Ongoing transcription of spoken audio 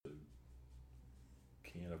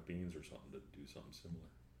can of beans or something to do something similar.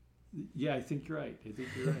 Yeah, I think you're right.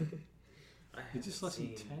 It's just less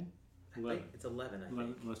than 10? I think it's 11, I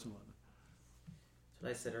think. Less than 11. That's what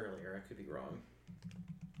I said earlier. I could be wrong.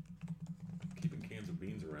 Keeping cans of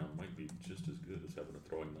beans around might be just as good as having a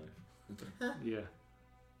throwing knife. Yeah.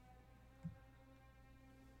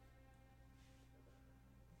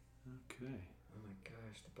 Okay. Oh my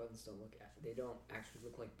gosh, the buttons they don't actually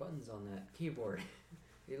look like buttons on that keyboard.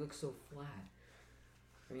 They look so flat.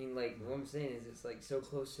 I mean, like, what I'm saying is it's like so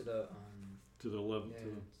close to the level, yeah,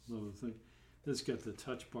 to the level thing. It's got the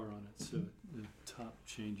touch bar on it, so the top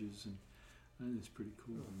changes, and I think it's pretty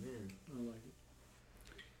cool. oh man, I like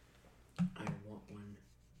it. I want one.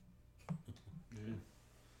 Yeah.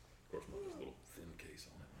 Of course, mine has a little thin case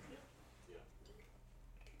on it.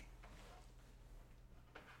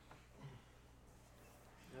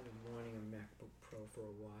 I've been wanting a MacBook Pro for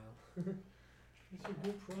a while. It's a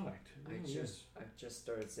good product. It really is. I've just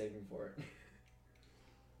started saving for it.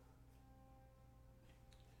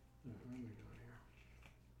 Where are we going here?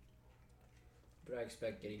 But I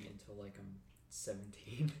expect getting it until like I'm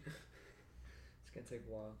 17. It's gonna take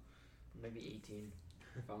a while. Maybe 18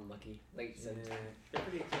 if I'm lucky. Late 17. They're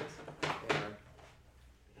pretty expensive. Yeah.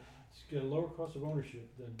 It's got a lower cost of ownership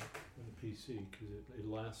than the PC because it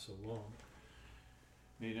lasts so long.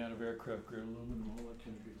 Made out of aircraft grade aluminum, all that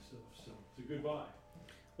kind of good stuff. So it's a good buy.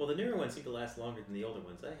 Well, the newer ones seem to last longer than the older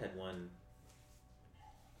ones. I had one.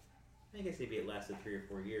 I guess maybe it lasted 3 or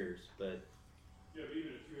 4 years, but Yeah, but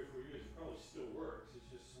even at 3 or 4 years, it probably still works.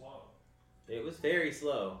 It's just slow. it was very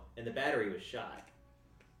slow, and the battery was shot.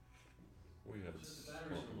 We have The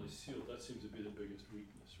batteries are really sealed. That seems to be the biggest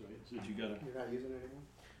weakness, right? Is that you gotta. You're not using it anymore?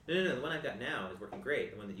 No, the one I've got now is working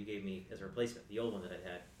great. The one that you gave me as a replacement. The old one that I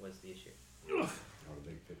had was the issue. Oh, the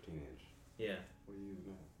big 15-inch. Yeah. What do you use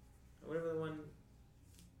now? Whatever the one.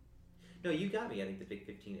 No, you got me, I think, the big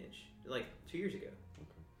 15-inch. Like 2 years ago.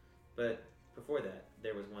 Okay. But before that,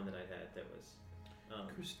 there was one that I had that was.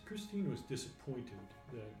 Christine was disappointed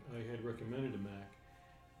that I had recommended a Mac,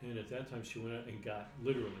 and at that time she went out and got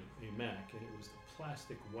literally a Mac, and it was the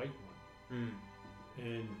plastic white one,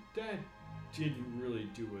 and that didn't really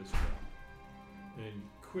do as well, and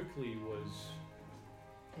quickly was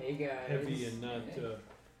Hey guys. heavy and not It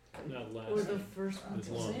was the lasting first one as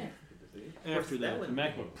to long. see it. After that that, the one-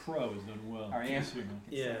 MacBook Pro has done well. How are you? Signal.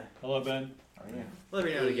 Yeah. Hello, Ben. Oh yeah. Well,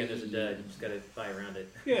 every now and again there's a dud. You just gotta buy around it.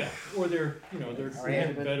 Yeah, or they're How are you?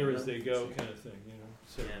 getting better as they go, kind of thing, you know.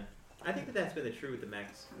 So, Yeah. I think that's been the true with the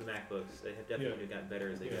MacBooks. They have definitely gotten better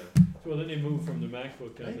as they Yeah. go. so then they moved from the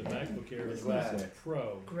MacBook down to the MacBook Air to the Glad. MacBook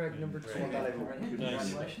Pro. Greg, and- number Right. 12. Not even- Nice.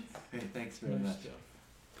 Congratulations. Hey, thanks very Nice much. stuff.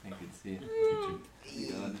 Thank you to see you. You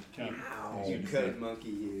too. Count. Ow. You could monkey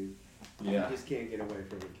you. Yeah. You just can't get away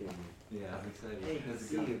from it, can you? Yeah, I'm excited. Hey, How's it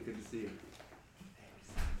see going? you. Good to see you.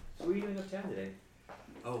 So what are you doing uptown today?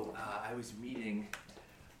 Oh, I was meeting.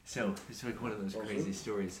 So it's like one of those Oh, crazy really?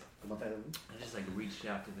 stories. About that? I just like reached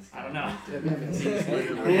out to this guy. I don't know. on LinkedIn. He's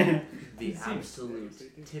literally the absolute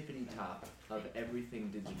tippity top of everything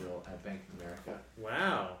digital at Bank of America.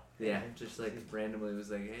 Wow. Yeah, just like randomly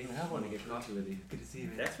was like, hey, I want to get coffee with you. Good to see you,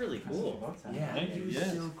 man. That's really cool. Yeah, Thank you, it was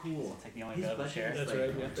yes. so cool. It's like the only His available budget share. is That's like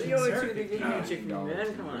right, yeah. You always Sir, should have given me a chicken,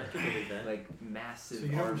 man. Come on. I can believe that. like massive So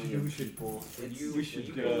you know what we army should do? of We should- people. Would It's- you- We should,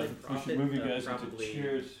 you go like we profit, should move you guys into probably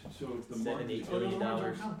chairs so the $7-8 Martins. billion Martins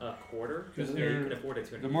aren't coming. a quarter. 'Cause Yeah, they're- you can afford a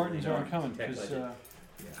 $200 The Martins million aren't coming tech because budget.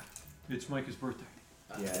 yeah, it's Micah's birthday.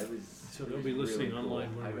 yeah, it was. So it they'll was be listening really cool.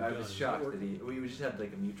 online when we're I was done. shocked that we just had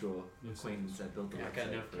like a mutual Yes. acquaintance that built a Yeah, I got a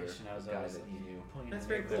website notification. I was for a guy always that he knew. pulling That's in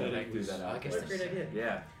very the cool. So That I threw was- that out. I guess What a great idea.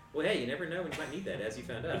 Yeah, Well, hey, you never know when you might need that, as you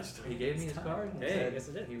found out. he gave me his card. And Hey, said, I guess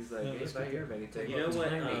I did. He was like, Yeah, hey, that's if I good. hear of anything, You know what?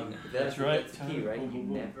 Timing. That's right. That's the key, right? Boom, You boom,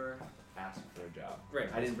 boom. never ask for a job. Right.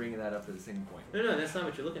 I didn't bring that up at a single point. No, that's not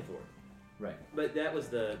what you're looking for. Right. But that was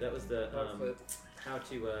the Flip. how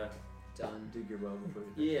to Done. Dig your well before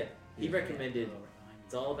you dig. yeah. He Yeah. recommended.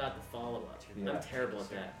 It's all about the follow up. Yeah. I'm terrible at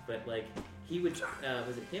that, but like he would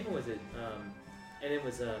was it him or was it and it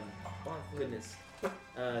was goodness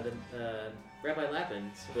the Rabbi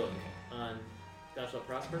Lapin's book on Thou Shalt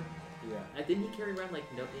Prosper. Yeah. Didn't he carry around like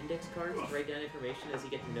note index cards to write down information as he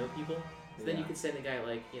get to know people? So then you Yeah. could send the guy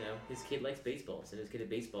like his kid likes baseball, send his kid a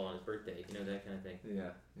baseball on his birthday, that kind of thing. Yeah.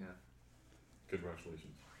 Yeah.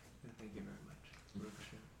 Congratulations. Thank you very much. For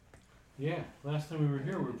sure. Yeah, last time we were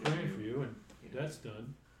here, we were praying for you, and You know, that's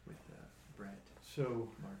done. with Brett, So,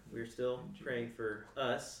 Martin. We're still and Julie. praying for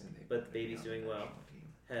us. And they but put the me baby's on doing the well. national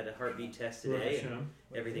team. Had a heartbeat test Baruch today, and Hashem.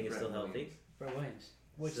 everything is Brett still healthy. Williams. Brett Williams.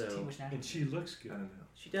 Which So- team? Which national and she looks I good. don't know.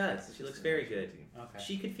 She does. She looks very good. Okay.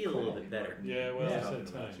 She could feel a little bit better. Yeah, well, Yeah. it's that Talking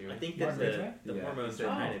about time. you. I think Martin that Ridgway? the Yeah, hormones he said, are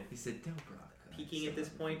kind of He said, don't Brock. peaking at this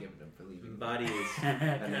point. Give them for leaving. Body is And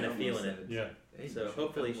kind then of feeling almost it. said, Yeah. "Hey, So you should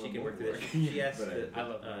hopefully come she a can little work through more." this. She asked But I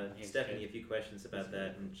love that. Stephanie a few questions about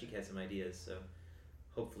that, and she had some ideas. So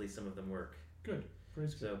hopefully some of them work. Good.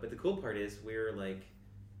 Praise God. So, but the cool part is we're like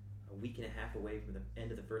a week and a half away from the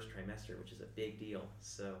end of the first trimester, which is a big deal.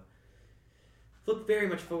 So look very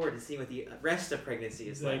much forward to seeing what the rest of pregnancy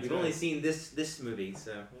is like. That's We've only right. seen this movie,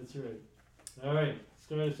 so That's right. All right.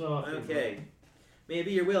 Start us off. okay. May it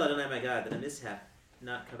be your will, Adonai my God, that a mishap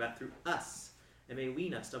not come about through us, and may we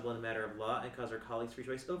not stumble in the matter of law and cause our colleagues to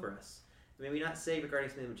rejoice over us. And may we not say regarding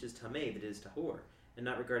something which is tameh that it is tahor, and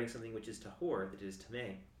not regarding something which is tahor that it is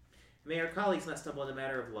tameh. May our colleagues not stumble in the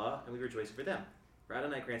matter of law, and we rejoice over them. For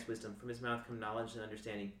Adonai grants wisdom; from his mouth come knowledge and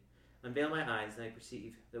understanding. Unveil my eyes, that I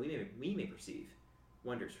perceive, that we may perceive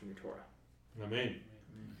wonders from your Torah. Amen.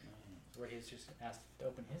 Where he's just asked to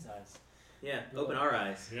open his eyes. Yeah, open our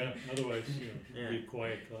eyes. Yeah. Otherwise, Yeah. be a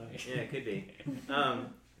quiet class. Yeah, it could be.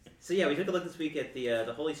 So yeah, we took a look this week at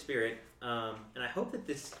the Holy Spirit, and I hope that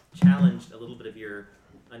this challenged a little bit of your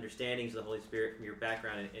understandings of the Holy Spirit from your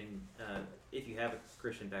background, and if you have a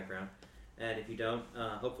Christian background, and if you don't,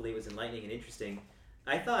 hopefully it was enlightening and interesting.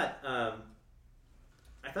 I thought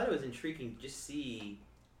it was intriguing to just see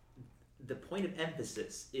the point of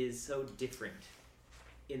emphasis is so different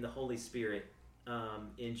in the Holy Spirit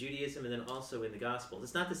in Judaism and then also in the Gospels.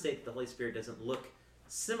 It's not to say that the Holy Spirit doesn't look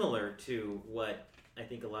similar to what I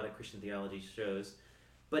think a lot of Christian theology shows,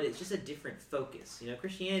 but it's just a different focus. You know,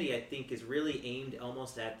 Christianity, I think, is really aimed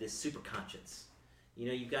almost at this superconscience. You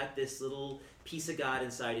know, you've got this little piece of God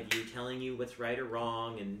inside of you telling you what's right or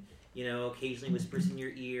wrong, and, you know, occasionally whispers in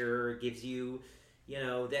your ear, gives you, you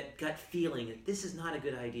know, that gut feeling that this is not a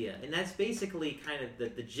good idea. And that's basically kind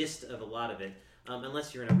of the gist of a lot of it,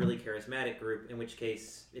 unless you're in a really charismatic group, in which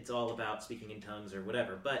case it's all about speaking in tongues or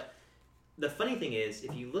whatever. But the funny thing is,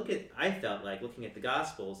 if you look at, I felt like looking at the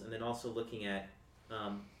Gospels and then also looking at,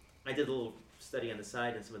 I did a little study on the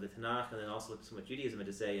side and some of the Tanakh, and then also looked at some of what Judaism had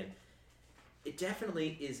to say, and it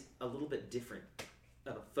definitely is a little bit different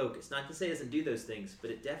of a focus. Not to say it doesn't do those things,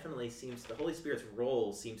 but it definitely seems, the Holy Spirit's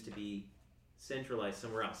role seems to be centralized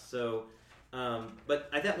somewhere else. So, but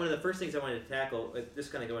I thought one of the first things I wanted to tackle,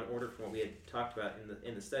 just kind of go in order from what we had talked about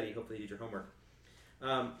in the study. Hopefully you did your homework.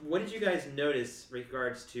 What did you guys notice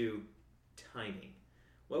regards to timing?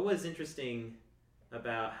 What was interesting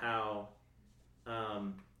about how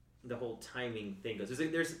the whole timing thing goes?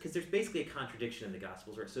 Because there's basically a contradiction in the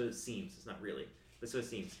Gospels, or so it seems. It's not really, but so it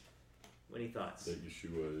seems. Any thoughts? That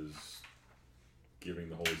Yeshua is giving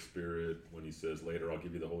the Holy Spirit when he says later, I'll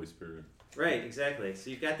give you the Holy Spirit. Right, exactly. So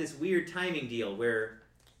you've got this weird timing deal where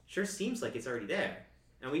sure seems like it's already there.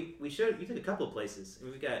 And we took a couple of places. I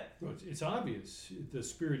mean, we've got... Well, it's obvious. The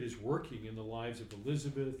Spirit is working in the lives of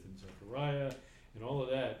Elizabeth and Zechariah and all of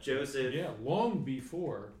that. Joseph. Yeah, long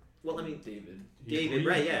before. Well, I mean... David. he David, breathed-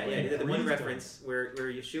 right, yeah. he The one breathed on reference where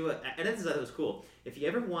Yeshua... And this is that was cool. If you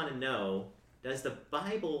ever want to know, does the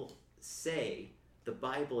Bible say the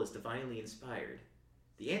Bible is divinely inspired?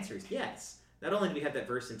 The answer is yes. Not only do we have that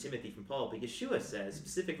verse in Timothy from Paul, but Yeshua says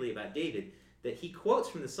specifically about David that he quotes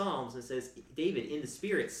from the Psalms and says, David in the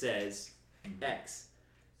Spirit says X.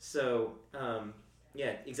 So,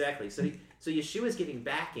 yeah, exactly. So Yeshua's giving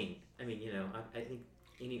backing. I mean, you know, I think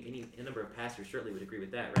a number of pastors certainly would agree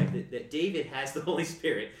with that, right? That David has the Holy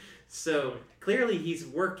Spirit. So clearly he's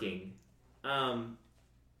working.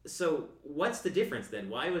 So what's the difference then?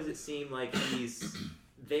 Why does it seem like he's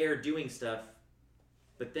there doing stuff,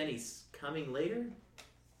 but then he's coming later?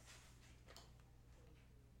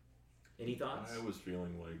 Any thoughts? I was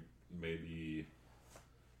feeling like maybe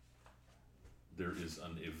there is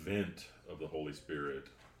an event of the Holy Spirit,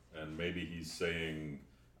 and maybe he's saying,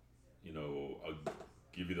 you know, I'll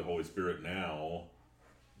give you the Holy Spirit now,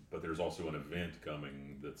 but there's also an event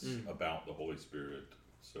coming that's about the Holy Spirit.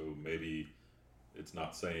 So maybe it's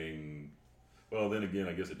not saying, well, then again,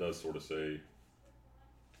 I guess it does sort of say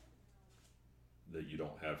that you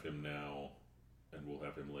don't have him now and we'll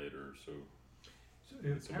have him later. So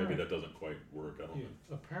maybe that doesn't quite work. I don't know.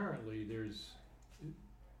 Apparently, there's,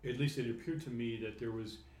 at least it appeared to me that there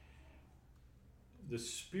was the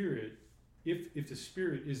Spirit. If the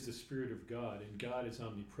Spirit is the Spirit of God and God is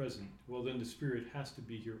omnipresent, well, then the Spirit has to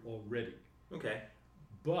be here already. Okay.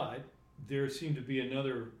 But there seemed to be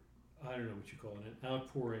another, I don't know what you call it, an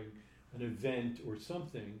outpouring, an event or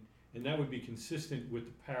something, and that would be consistent with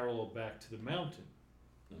the parallel back to the mountain,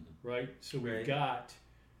 right? So we've got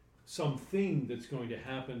something that's going to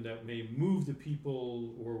happen that may move the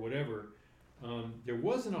people or whatever. There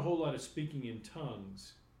wasn't a whole lot of speaking in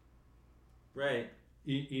tongues. Right.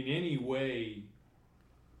 In any way,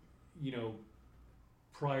 you know,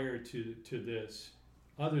 prior to this,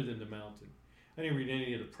 other than the mountain. I didn't read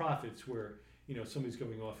any of the prophets where somebody's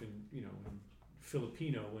going off in in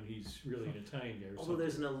Filipino when he's really an Italian guy. Or Although something.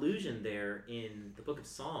 there's an allusion there in the book of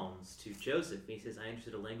Psalms to Joseph. He says, "I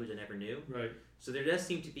understood a language I never knew." Right. So there does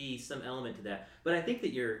seem to be some element to that. But I think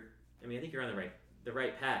that you're on the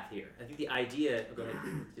right path here. I think the idea. Oh, go ahead,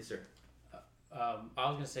 yes, sir. I was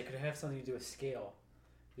gonna say, could it have something to do with scale?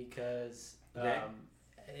 Because Okay.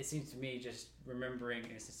 it seems to me, just remembering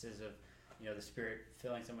instances of the Spirit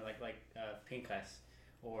filling someone like Pinchas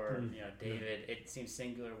or David, it seems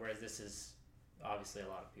singular, whereas this is obviously a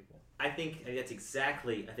lot of people. I think that's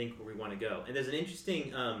exactly where we want to go. And there's an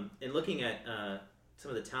interesting in looking at some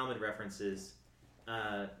of the Talmud references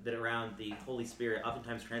that around the Holy Spirit,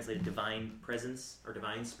 oftentimes translated divine presence or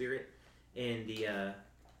divine spirit. And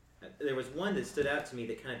there was one that stood out to me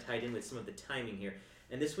that kind of tied in with some of the timing here.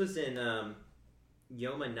 And this was in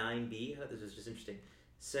Yoma 9b. I thought this was just interesting.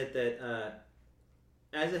 Said that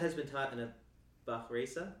as it has been taught in a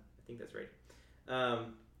Bachresa, I think that's right.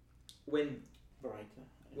 When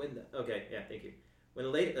thank you. When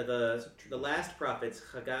the last prophets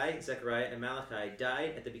Haggai, Zechariah, and Malachi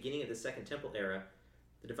died at the beginning of the Second Temple era,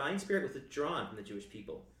 the divine spirit was withdrawn from the Jewish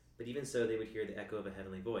people. But even so, they would hear the echo of a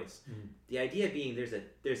heavenly voice. Mm-hmm. The idea being there's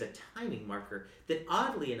a timing marker that,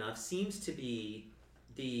 oddly enough, seems to be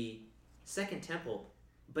the Second Temple.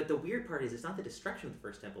 But the weird part is it's not the destruction of the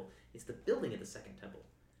First Temple; it's the building of the Second Temple,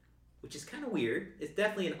 which is kind of weird. It's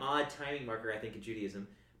definitely an odd timing marker, I think, in Judaism.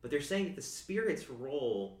 But they're saying that the Spirit's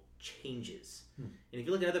role changes. And if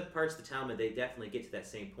you look at other parts of the Talmud, they definitely get to that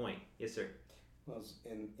same point. Yes, sir. Well,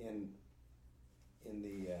 in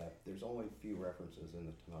the there's only a few references in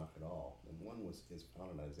the Tanakh at all, and one is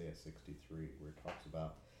found in Isaiah 63, where it talks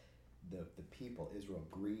about the people Israel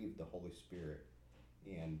grieved the Holy Spirit,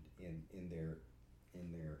 and in their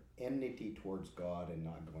enmity towards God and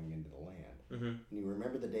not going into the land. Mm-hmm. And you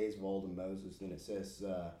remember the days of old of Moses. Then it says.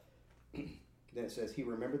 Then it says, he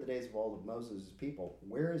remembered the days of old of Moses' people.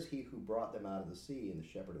 Where is he who brought them out of the sea and the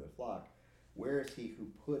shepherd of the flock? Where is he who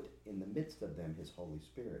put in the midst of them his Holy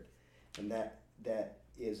Spirit? And that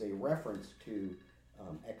is a reference to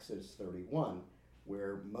Exodus 31,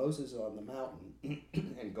 where Moses is on the mountain,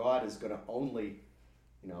 and God is going to only,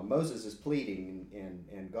 Moses is pleading,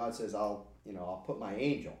 and God says, I'll put my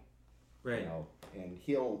angel, right?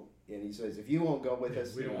 And he says, if you won't go with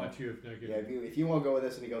us, we don't want you. If you won't go with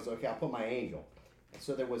us, and he goes, okay, I'll put my angel. And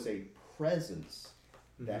so there was a presence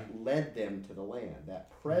that led them to the land.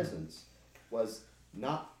 That presence was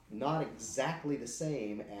not exactly the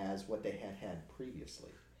same as what they had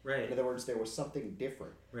previously. Right. In other words, there was something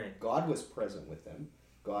different. Right. God was present with them.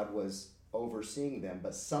 God was overseeing them,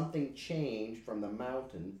 but something changed from the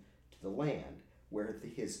mountain to the land, where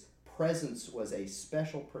his presence was a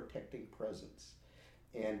special protecting presence.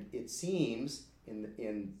 And it seems in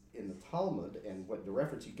the Talmud, and what the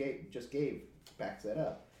reference you just gave backs that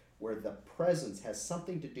up, where the presence has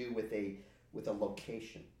something to do with a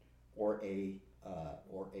location or a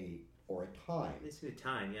time. It's a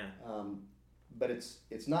time, yeah. But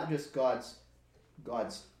it's not just God's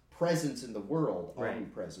presence in the world, right.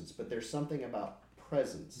 Omnipresence, but there's something about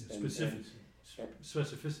presence and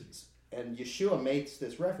specificity. And Yeshua makes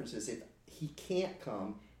this reference as if he can't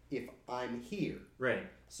come if I'm here. Right.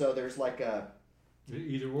 So there's like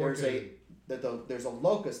there's a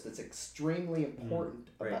locus that's extremely important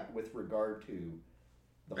with regard to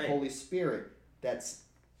the Holy Spirit that's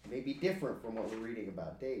maybe different from what we're reading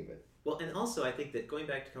about David. Well, and also I think that going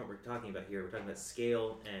back to what we're talking about here, we're talking about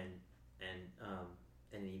scale and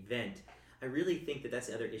an event. I really think that that's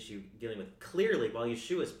the other issue dealing with. Clearly, while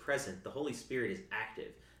Yeshua is present, the Holy Spirit is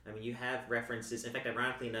active. I mean, you have references. In fact,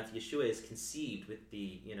 ironically enough, Yeshua is conceived with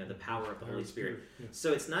the power of the Holy Spirit. Yeah.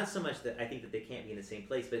 So it's not so much that I think that they can't be in the same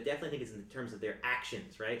place, but I definitely think it's in terms of their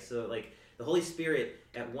actions, right? So like the Holy Spirit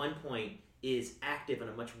at one point is active on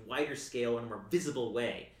a much wider scale in a more visible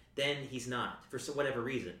way. Then he's not for whatever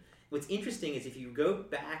reason. What's interesting is if you go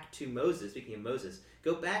back to Moses, speaking of Moses,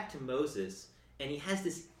 go back to Moses, and he has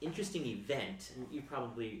this interesting event, and you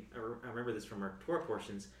probably I remember this from our Torah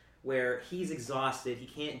portions, where he's exhausted, he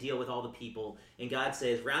can't deal with all the people, and God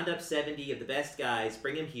says, round up 70 of the best guys,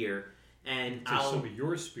 bring them here, and I'll... some of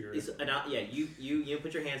your spirit. You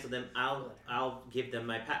put your hands on them, I'll give them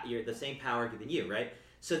the same power given you, right?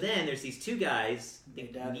 So then there's these two guys,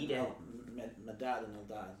 Medad and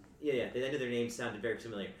Eldad. Yeah, the end of their names sounded very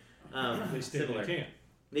familiar. They stay in the camp.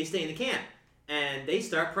 They stay in the camp, and they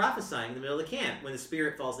start prophesying in the middle of the camp when the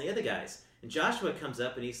Spirit falls on the other guys. And Joshua comes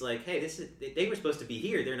up and he's like, hey, they were supposed to be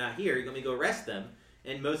here. They're not here. You want me to go arrest them?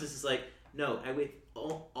 And Moses is like, no,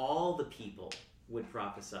 all the people would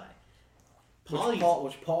prophesy.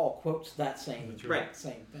 which Paul quotes that same That's right.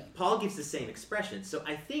 same thing. Paul gives the same expression. So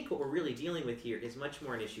I think what we're really dealing with here is much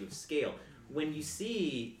more an issue of scale. When you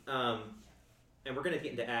see, and we're going to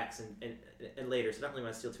get into Acts and later, so I don't really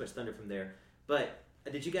want to steal too much thunder from there. But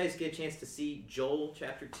did you guys get a chance to see Joel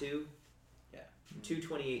chapter 2? Yeah.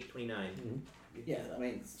 2:28, 29. Mm-hmm. Yeah, I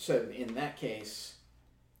mean, so in that case,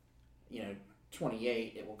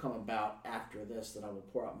 28, it will come about after this that I will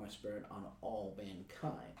pour out my spirit on all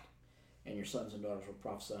mankind. And your sons and daughters will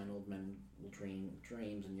prophesy, and old men will dream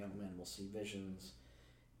dreams, and young men will see visions.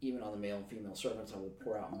 Even on the male and female servants I will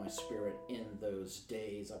pour out my spirit in those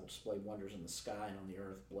days. I will display wonders in the sky and on the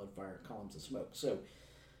earth, blood, fire, columns of smoke.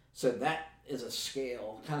 So that is a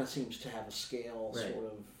scale, kind of seems to have a scale Right. sort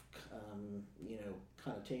of,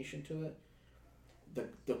 connotation to it.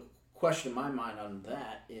 The question in my mind on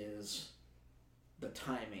that is the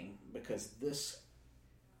timing, because this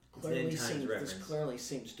It's an end times reference. clearly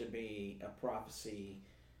seems to be a prophecy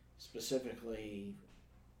specifically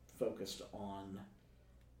focused on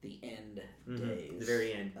the end days. The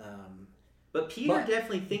very end. Um, But Peter but-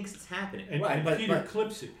 definitely thinks it's happening. And, Right, and but- Peter but-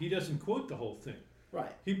 clips it. He doesn't quote the whole thing.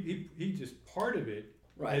 right, He just part of it.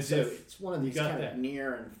 right. As So if it's one of you these got kind that. of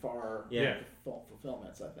near and far Yeah.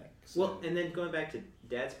 fulfillments, I think. So, Well, and then going back to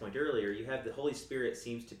Dad's point earlier, you have the Holy Spirit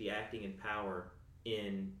seems to be acting in power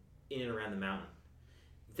in and around the mountain.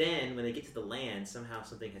 Then, when they get to the land, somehow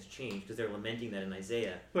something has changed because they're lamenting that in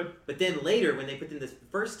Isaiah. But then later, when they put in the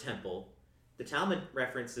first temple, the Talmud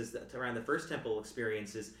references that around the first temple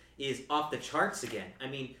experiences is off the charts again. I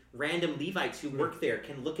mean, random Levites who work there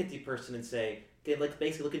can look at the person and say, they like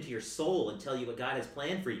basically look into your soul and tell you what God has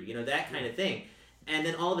planned for you. That kind of thing. And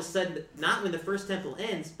then all of a sudden, not when the first temple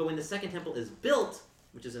ends, but when the second temple is built,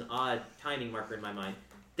 which is an odd timing marker in my mind,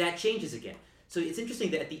 that changes again. So it's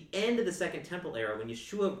interesting that at the end of the Second Temple era, when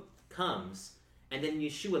Yeshua comes and then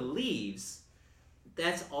Yeshua leaves,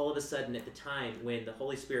 that's all of a sudden at the time when the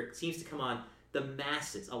Holy Spirit seems to come on the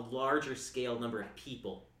masses, a larger scale number of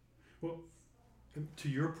people. well, to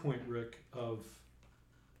your point, Rick, of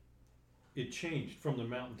it changed from the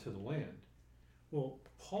mountain to the land. Well,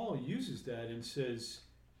 Paul uses that and says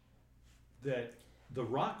that the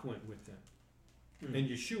rock went with them. And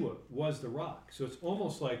Yeshua was the rock. So it's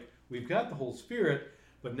almost like we've got the Holy Spirit,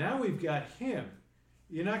 but now we've got him.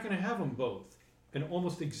 You're not going to have them both. And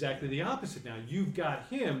almost exactly the opposite now. You've got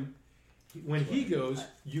him. When he goes,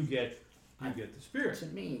 you get the Spirit. to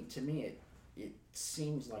me, it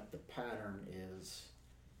seems like the pattern is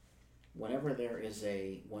whenever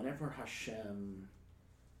Hashem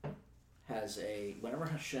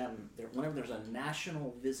whenever there's a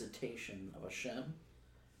national visitation of Hashem,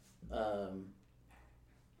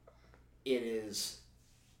 it is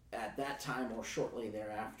at that time or shortly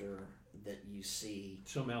thereafter that you see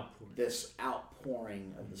Some outpouring. this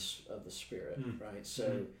outpouring of the Spirit, right?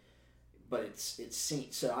 So, but it's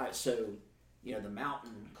seen. So the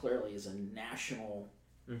mountain clearly is a national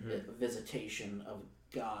visitation of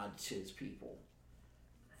God to His people,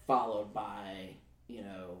 followed by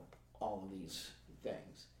all of these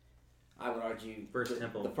things. I would argue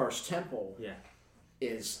Temple. the first temple Yeah.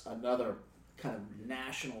 is another kind of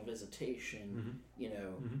national visitation.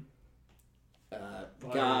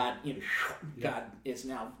 God, God is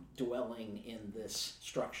now dwelling in this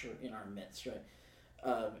structure in our midst, right?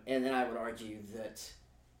 And then I would argue that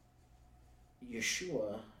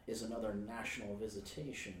Yeshua is another national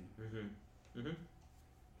visitation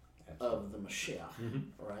of the Mashiach,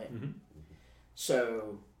 right?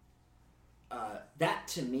 So that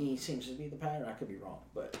to me seems to be the pattern. I could be wrong,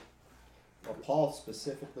 but Well, Paul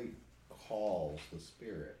specifically calls the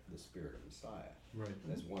Spirit of Messiah. Right.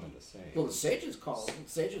 As one and the same. well, the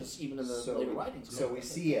sages even in the later writings. So we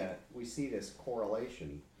see this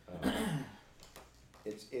correlation.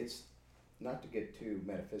 It's not to get too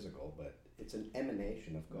metaphysical, but it's an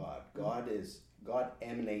emanation of God. God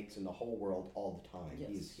emanates in the whole world all the time. Yes.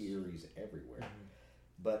 He's here. He's everywhere.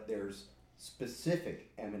 But there's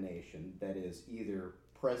specific emanation that is either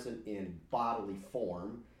present in bodily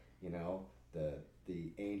form,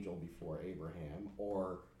 the angel before Abraham,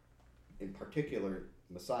 or in particular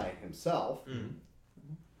Messiah himself,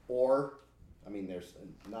 or there's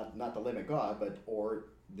not to limit God, but or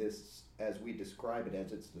this, as we describe it,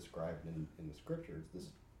 as it's described in the scriptures, this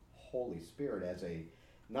Holy Spirit as a,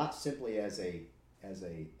 not simply as a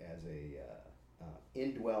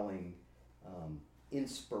indwelling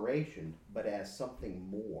inspiration, but as something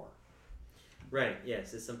more. Right,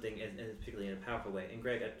 yes, it's something, and particularly in a powerful way. And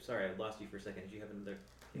Greg, I'm sorry, I lost you for a second. Did you have another?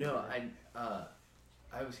 No,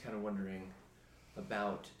 I was kind of wondering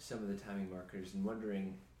about some of the timing markers and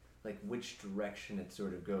wondering, like, which direction it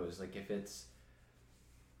sort of goes. Like, if it's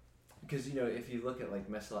because if you look at like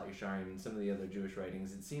Mesillat Yesharim and some of the other Jewish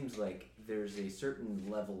writings, it seems like there's a certain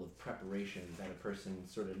level of preparation that a person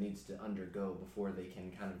sort of needs to undergo before they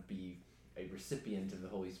can kind of be a recipient of the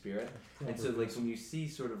Holy Spirit. And so like when you see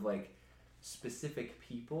sort of like specific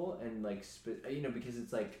people and like because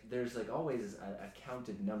it's like there's like always a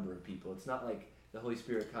counted number of people. It's not like the Holy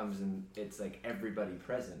Spirit comes and it's like everybody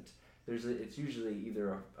present. It's usually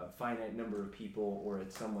either a finite number of people or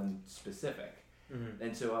it's someone specific. Mm-hmm.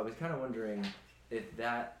 And so I was kind of wondering if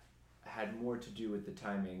that had more to do with the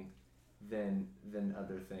timing than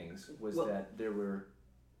other things. That there were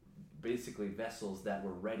basically vessels that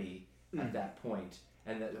were ready at that point,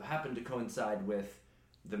 and that happened to coincide with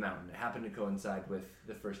the mountain. It happened to coincide with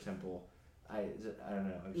the first temple. I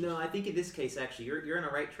don't know. No, I think in this case, actually, you're on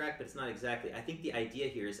a right track, but it's not exactly. I think the idea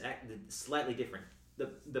here is slightly different.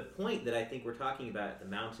 The point that I think we're talking about at the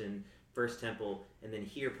mountain, first temple, and then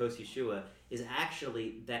here post Yeshua is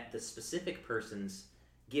actually that the specific persons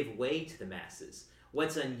give way to the masses.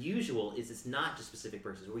 What's unusual is it's not just specific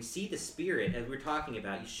persons. We see the Spirit, as we're talking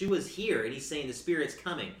about, Yeshua's here, and he's saying the Spirit's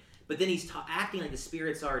coming. But then he's acting like the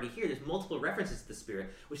Spirit's already here. There's multiple references to the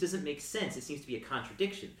Spirit, which doesn't make sense. It seems to be a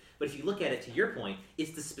contradiction. But if you look at it, to your point,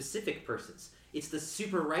 it's the specific persons. It's the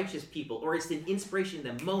super righteous people, or it's the inspiration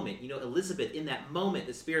in the moment. Elizabeth, in that moment,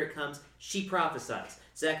 the Spirit comes, she prophesies.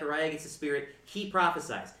 Zechariah gets the Spirit, he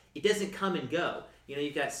prophesies. It doesn't come and go.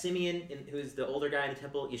 You've got Simeon, who's the older guy in the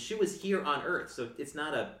temple. Yeshua's here on earth, so it's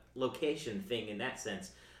not a location thing in that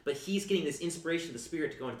sense. But he's getting this inspiration of the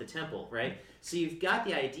Spirit to go into the temple, right? So you've got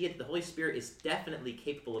the idea that the Holy Spirit is definitely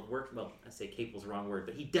capable of working. Well, I say capable is the wrong word,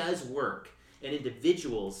 but he does work in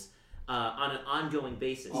individuals on an ongoing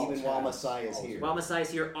basis. Even while Messiah is here. While Messiah is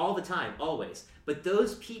here all the time, always. But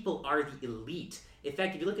those people are the elite. In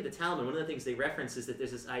fact, if you look at the Talmud, one of the things they reference is that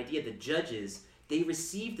there's this idea that judges, they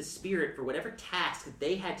received the Spirit for whatever task that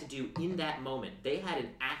they had to do in that moment. They had an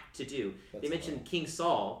act to do. They mentioned King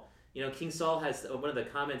Saul. King Saul has one of the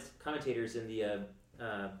commentators in the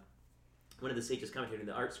one of the sages commentating in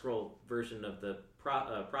the Art Scroll version of the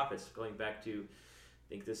prophets, going back to, I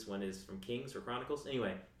think this one is from Kings or Chronicles.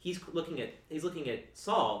 Anyway, he's looking at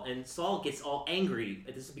Saul, and Saul gets all angry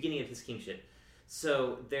at this beginning of his kingship.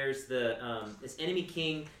 So there's this enemy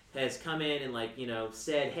king has come in and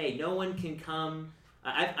said, hey, no one can come.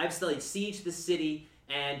 I've laid siege to the city.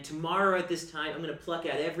 And tomorrow at this time, I'm going to pluck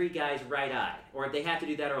out every guy's right eye. Or if they have to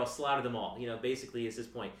do that, or I'll slaughter them all. Basically is his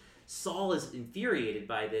point. Saul is infuriated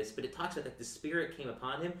by this, but it talks about that the Spirit came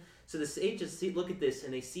upon him. So the sages look at this,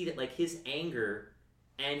 and they see that his anger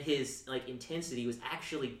and his intensity was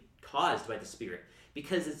actually caused by the Spirit.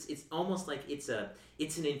 Because it's almost like it's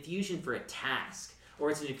an infusion for a task,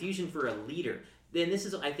 or it's an infusion for a leader. Then this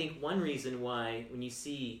is, I think, one reason why when you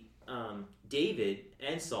see David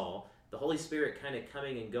and Saul, the Holy Spirit kind of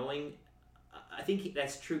coming and going, I think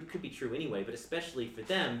that's true, could be true anyway, but especially for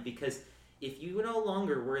them, because if you no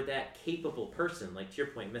longer were that capable person, like to your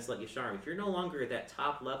point, Mesillat Yesharim, if you're no longer at that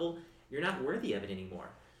top level, you're not worthy of it anymore.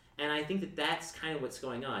 And I think that that's kind of what's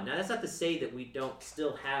going on. Now, that's not to say that we don't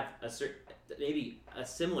still have maybe a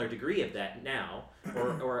similar degree of that now,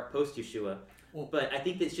 or post-Yeshua, but I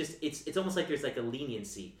think that's just, it's almost like there's a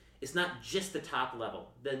leniency. It's not just the top level.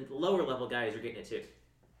 The lower level guys are getting it too.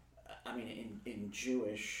 I mean, in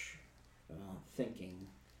Jewish thinking,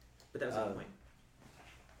 but that was the point.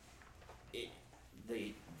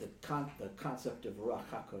 The concept of Ruach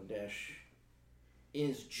HaKodesh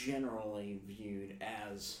is generally viewed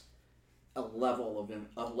as a level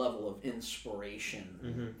of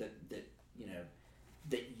inspiration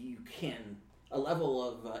that you can, a level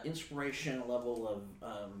of inspiration, a level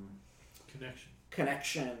of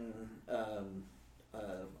connection, a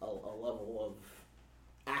level of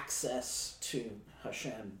access to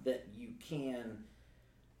Hashem that you can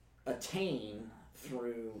attain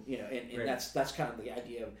through, and right. that's kind of the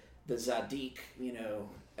idea of the Zadik,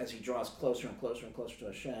 as he draws closer and closer and closer to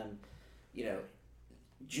Hashem,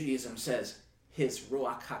 Judaism says his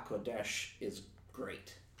Ruach HaKodesh is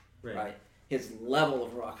great, right? His level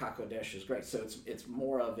of Ruach HaKodesh is great. So it's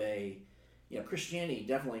more of a, Christianity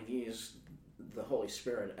definitely views the Holy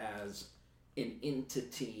Spirit as an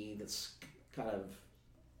entity that's kind of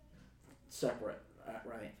separate,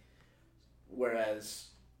 right? Whereas,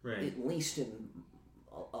 at least in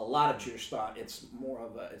a lot of Jewish thought, it's more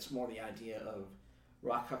the idea of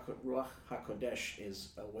Ruach HaKodesh is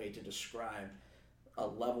a way to describe a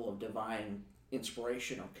level of divine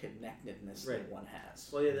inspiration or connectedness that one has.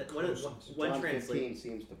 Well, yeah, one John 15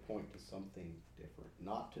 seems to point to something different,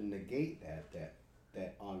 not to negate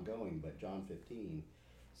that ongoing, but John 15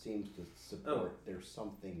 seems to support there's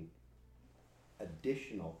something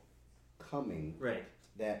additional coming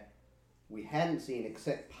that we hadn't seen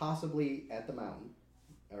except possibly at the mountain,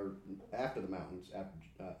 or after the mountains, after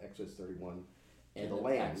Exodus 31, to the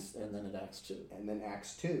land. And then at Acts 2. And then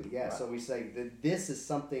Acts 2, yeah. Right. So we say that this is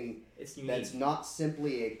something It's unique. that's not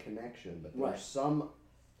simply a connection, but there's Right.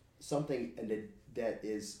 something that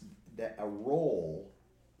is that a role.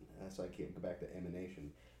 So I can't go back to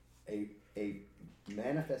emanation, a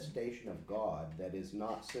manifestation of God that is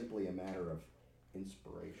not simply a matter of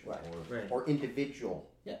inspiration Right. or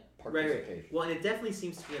individual participation. Right. Well, and it definitely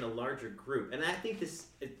seems to be in a larger group. And I think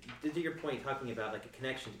to your point, talking about like a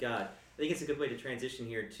connection to God, I think it's a good way to transition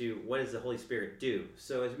here to what does the Holy Spirit do?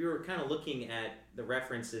 So as we were kind of looking at the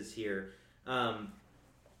references here, looking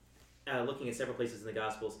at several places in the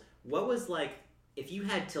Gospels, what was like, if you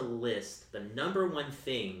had to list the number one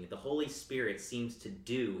thing the Holy Spirit seems to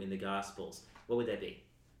do in the Gospels, what would that be?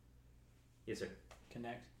 Yes, sir.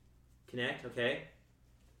 Connect. Connect, okay.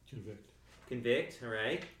 Convict, all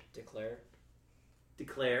right. Declare.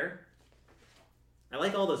 I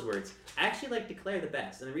like all those words. I actually like declare the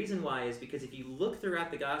best. And the reason why is because if you look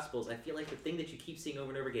throughout the Gospels, I feel like the thing that you keep seeing over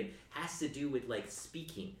and over again has to do with like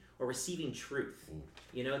speaking or receiving truth.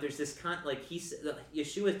 You know, there's this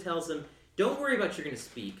Yeshua tells them, don't worry about what you're going to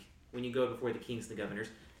speak when you go before the kings and the governors,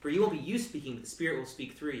 for you won't be you speaking, but the Spirit will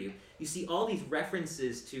speak through you. You see all these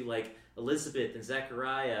references to like Elizabeth and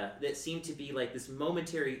Zechariah that seem to be like this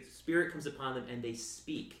momentary Spirit comes upon them and they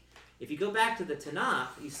speak. If you go back to the Tanakh,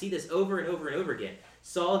 you see this over and over and over again.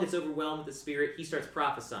 Saul gets overwhelmed with the Spirit, he starts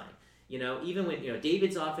prophesying. You know, even when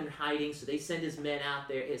David's often hiding, so they send his men out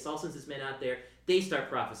there. Saul sends his men out there, they start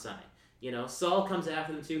prophesying. You know, Saul comes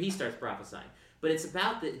after them too, he starts prophesying. But it's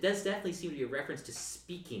about it does definitely seem to be a reference to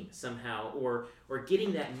speaking somehow, or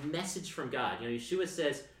getting that message from God. You know, Yeshua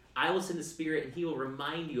says, I will send the Spirit and he will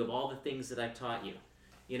remind you of all the things that I've taught you.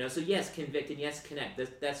 You know, so yes, convict and yes, connect.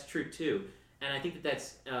 That's true too. And I think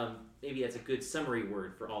that's maybe that's a good summary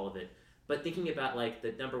word for all of it. But thinking about like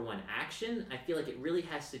the number one action, I feel like it really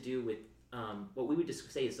has to do with what we would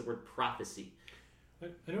just say is the word prophecy.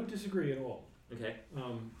 I don't disagree at all. Okay.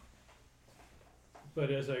 But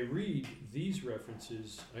as I read these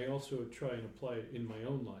references, I also try and apply it in my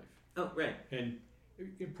own life. Oh, right. And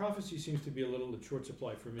prophecy seems to be a little in short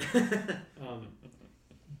supply for me.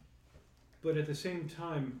 But at the same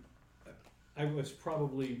time, I was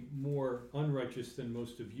probably more unrighteous than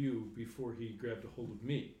most of you before he grabbed a hold of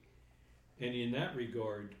me. And in that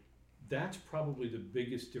regard, that's probably the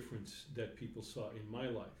biggest difference that people saw in my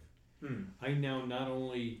life. I now not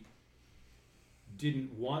only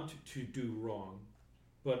didn't want to do wrong,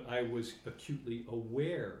 but I was acutely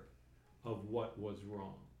aware of what was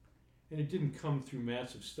wrong. And it didn't come through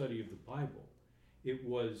massive study of the Bible. It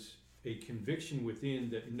was a conviction within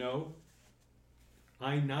that, no,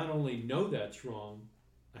 I not only know that's wrong,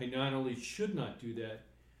 I not only should not do that,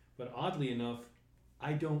 but oddly enough,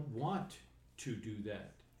 I don't want to do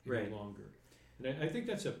that any longer. And I think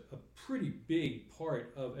that's a pretty big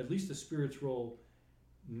part of at least the Spirit's role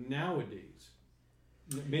nowadays.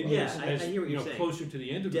 Maybe as I hear what you're saying. Closer to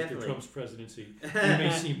the end of Definitely. Mr. Trump's presidency, we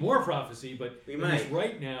may see more prophecy, but We at might. least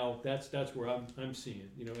right now, that's where I'm seeing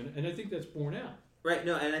it. And I think that's borne out. Right,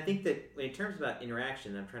 no, and I think that in terms about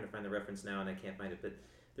interaction, I'm trying to find the reference now and I can't find it, but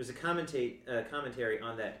there's a commentary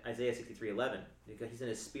on that Isaiah 63:11, because he's in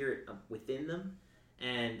a spirit within them,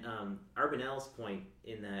 and Arbanel's point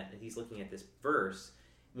in that, he's looking at this verse,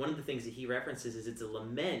 one of the things that he references is it's a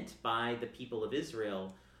lament by the people of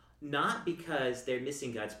Israel, not because they're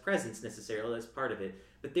missing God's presence necessarily, that's part of it,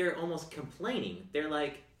 but they're almost complaining. They're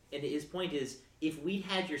like, and his point is, if we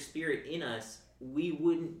had your Spirit in us, we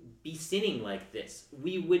wouldn't be sinning like this.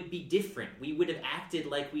 We would be different. We would have acted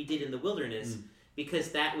like we did in the wilderness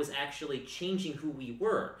because that was actually changing who we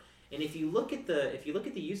were. And if you look at the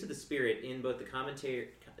use of the Spirit in both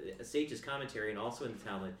the Sage's commentary and also in the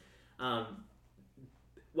Talmud,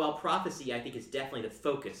 while prophecy I think is definitely the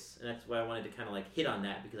focus, and that's why I wanted to kind of like hit on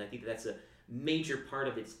that, because I think that's a major part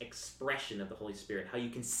of its expression of the Holy Spirit, how you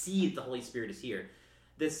can see that the Holy Spirit is here.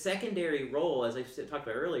 The secondary role, as I talked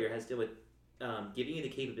about earlier, has to do with giving you the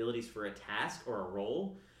capabilities for a task or a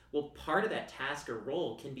role. Well, part of that task or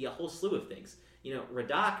role can be a whole slew of things. You know,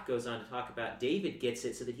 Radak goes on to talk about David gets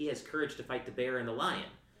it so that he has courage to fight the bear and the lion.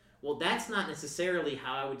 Well, that's not necessarily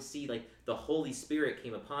how I would see like the Holy Spirit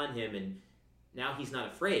came upon him and now he's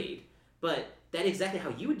not afraid. But that's exactly how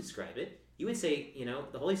you would describe it. You would say, you know,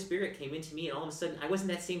 the Holy Spirit came into me and all of a sudden I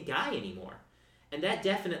wasn't that same guy anymore. And that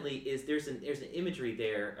definitely is, there's an imagery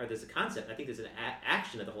there, or there's a concept, I think there's an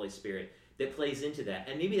action of the Holy Spirit that plays into that.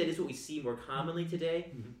 And maybe that is what we see more commonly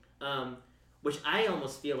today, which I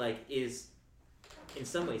almost feel like is, in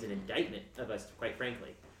some ways, an indictment of us, quite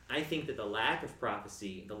frankly. I think that the lack of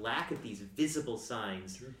prophecy, the lack of these visible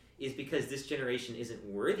signs, Sure. is because this generation isn't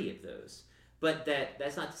worthy of those. But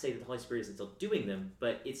that's not to say that the Holy Spirit isn't still doing them,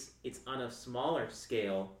 but it's on a smaller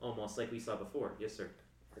scale, almost like we saw before. Yes, sir.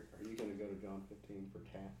 Are you going to go to John 15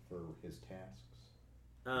 for his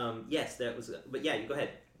tasks? Yes, that was. But yeah, you go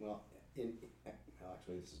ahead. Well,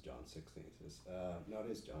 actually, this is John 16. It says, no,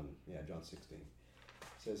 it is John. Yeah, John 16.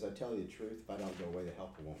 It says, I tell you the truth, if I don't go away, the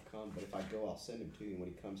helper won't come. But if I go, I'll send him to you. And when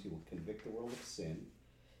he comes, he will convict the world of sin.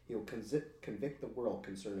 He will convict the world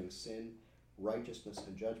concerning sin, righteousness,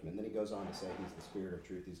 and judgment. And then he goes on to say he's the Spirit of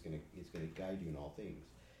truth. He's going to guide you in all things.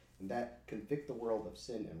 And that convict the world of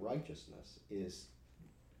sin and righteousness is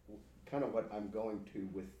kind of what I'm going to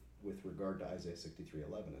with regard to Isaiah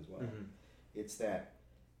 63:11 as well. Mm-hmm. It's that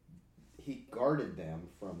he guarded them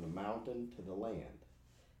from the mountain to the land,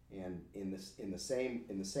 and in the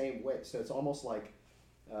same way. So it's almost like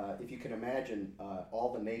if you can imagine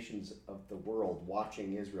all the nations of the world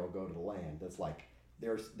watching Israel go to the land. That's like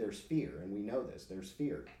there's fear, and we know this. There's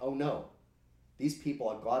fear. Oh no, these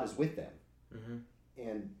people, God is with them,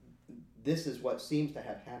 and this is what seems to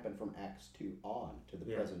have happened from Acts 2 on to the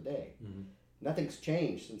present day. Mm-hmm. Nothing's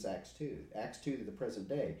changed since Acts 2. Acts 2 to the present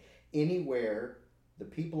day. Anywhere the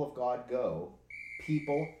people of God go,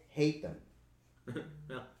 people hate them.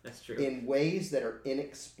 Well, that's true. In ways that are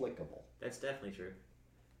inexplicable. That's definitely true.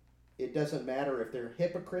 It doesn't matter if they're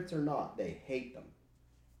hypocrites or not, they hate them.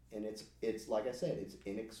 And it's like I said, it's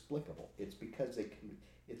inexplicable. It's because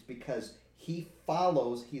he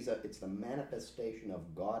follows, it's the manifestation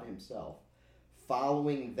of God himself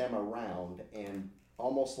following them around and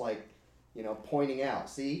almost like, pointing out,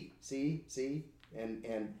 see,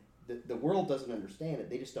 and the world doesn't understand it.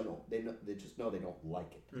 They just don't know. They just know they don't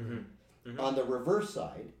like it. Mm-hmm. Mm-hmm. On the reverse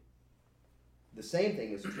side, the same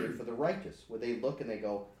thing is true for the righteous, where they look and they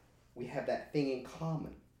go, "We have that thing in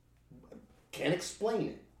common. Can't explain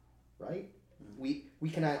it, right? We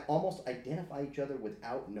can almost identify each other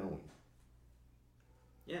without knowing."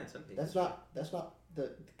 Yeah, some cases. That's not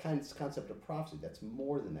the concept of prophecy. That's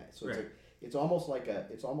more than that. So Right. it's almost like a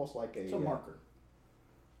It's a marker.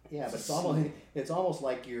 Yeah, but it's almost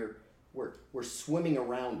like we're swimming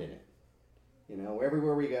around in it.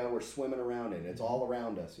 Everywhere we go, we're swimming around in it. It's all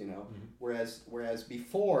around us. Whereas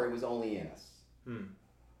before it was only in us. The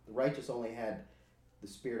righteous only had the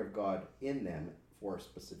Spirit of God in them for a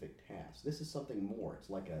specific task. This is something more. It's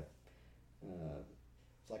like a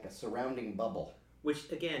surrounding bubble.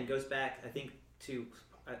 Which again goes back, I think, to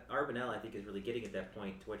Arbanel. I think is really getting at that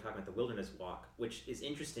point to where we're talking about the wilderness walk, which is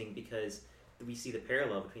interesting because we see the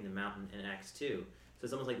parallel between the mountain and Acts 2. So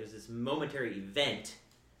it's almost like there's this momentary event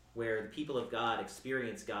where the people of God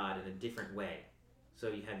experience God in a different way. So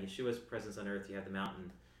you have Yeshua's presence on earth, you have the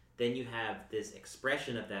mountain, then you have this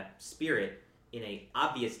expression of that Spirit in a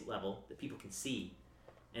obvious level that people can see,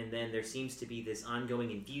 and then there seems to be this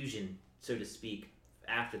ongoing infusion, so to speak,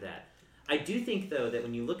 after that. I do think, though, that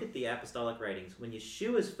when you look at the apostolic writings, when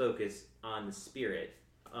Yeshua's focus on the Spirit,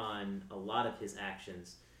 on a lot of his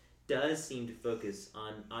actions, does seem to focus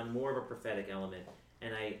on more of a prophetic element.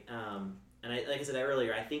 And I like I said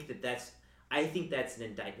earlier, I think that's an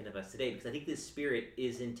indictment of us today, because I think the Spirit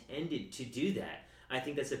is intended to do that. I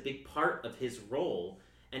think that's a big part of his role,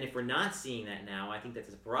 and if we're not seeing that now, I think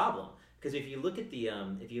that's a problem. Because if you look at the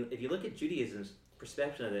if you look at Judaism's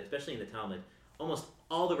perception of it, especially in the Talmud, almost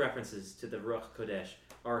all the references to the Ruach Kodesh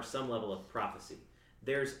are some level of prophecy.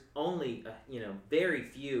 There's only very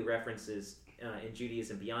few references in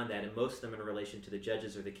Judaism beyond that, and most of them in relation to the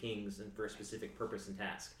judges or the kings and for a specific purpose and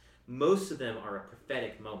task. Most of them are a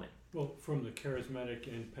prophetic moment. Well, from the charismatic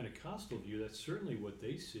and Pentecostal view, that's certainly what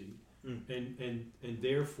they see, and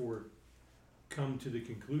therefore come to the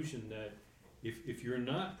conclusion that if you're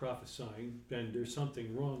not prophesying, then there's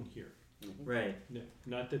something wrong here. Right.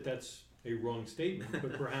 Not that that's a wrong statement,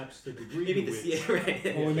 but perhaps the degree Maybe to this, which. yeah,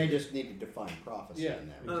 right. Well, we may just need to define prophecy Yeah. in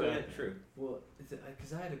that. Oh, yeah, Exactly. true. Well,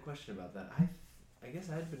 because I had a question about that. I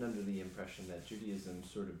guess I had been under the impression that Judaism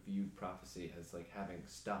sort of viewed prophecy as like having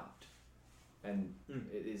stopped, and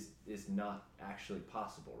it is not actually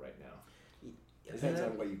possible right now. Depends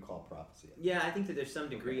on what you call prophecy. Yeah, I think that there's some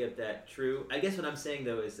degree of that true. I guess what I'm saying,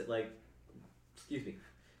 though, is that, excuse me.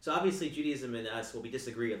 So obviously Judaism and us will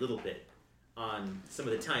disagree a little bit on some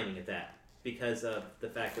of the timing of that, because of the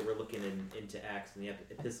fact that we're looking into Acts and the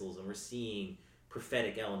epistles, and we're seeing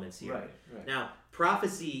prophetic elements here. Right. Now,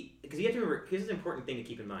 prophecy, because you have to remember, here's an important thing to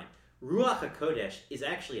keep in mind. Ruach HaKodesh is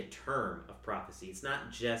actually a term of prophecy. It's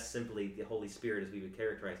not just simply the Holy Spirit as we would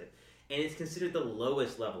characterize it. And it's considered the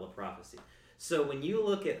lowest level of prophecy. So when you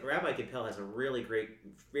look at Rabbi Campbell has a really great,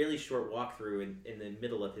 really short walkthrough in the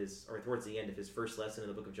middle of his, or towards the end of his first lesson in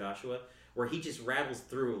the book of Joshua, where he just rattles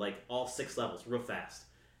through like all 6 levels real fast.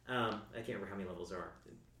 I can't remember how many levels there are.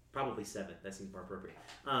 Probably 7. That seems more appropriate.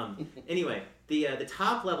 Anyway, the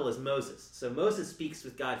top level is Moses. So Moses speaks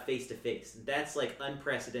with God face to face. That's like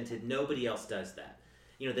unprecedented. Nobody else does that.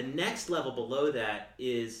 The next level below that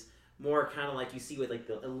is more kind of like you see with like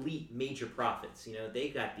the elite major prophets. They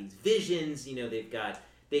got these visions.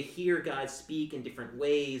 They hear God speak in different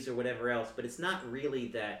ways or whatever else, but it's not really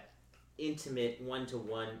that intimate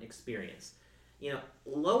one-to-one experience.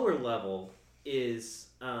 Lower level is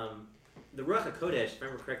the Ruach HaKodesh, if I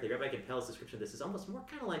remember correctly. Rabbi Campbell's description of this is almost more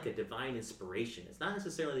kind of like a divine inspiration. It's not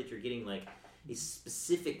necessarily that you're getting like a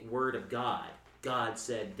specific word of God. God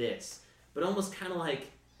said this, but almost kind of like,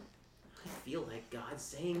 I feel like God's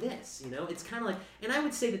saying this. It's kind of like, and I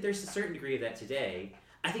would say that there's a certain degree of that today.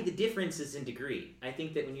 I think the difference is in degree. I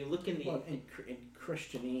think that when you look in the in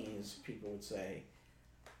Christianese, people would say,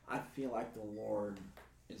 I feel like the Lord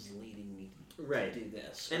is leading me to do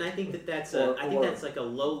this. And I think that's that's like a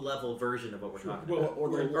low level version of what we're talking about,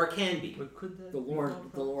 or can be. But could that the Lord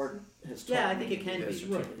has told I think me it can to do this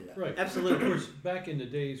be. or to do that. Right. Absolutely. Of course, back in the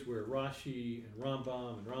days where Rashi and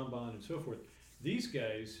Rambam and Ramban and so forth, these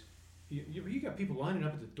guys, you got people lining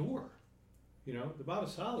up at the door. The Baba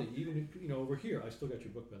Sali, even over here. I still got your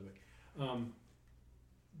book, by the way.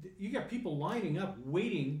 You got people lining up,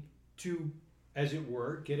 waiting to, as it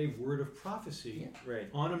were, get a word of prophecy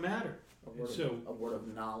on a matter. A word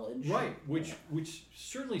of knowledge. Right, which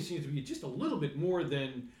certainly seems to be just a little bit more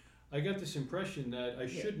than, I got this impression that I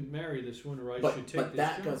shouldn't marry this one or I should take but this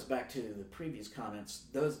that job. goes back to the previous comments.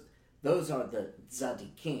 Those are the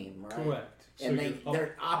tzaddikim, right? Correct. And So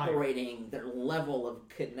they're operating their level of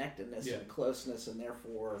connectedness and closeness, and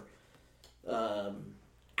therefore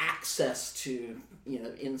access to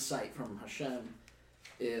insight from Hashem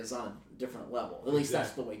is on a different level. At least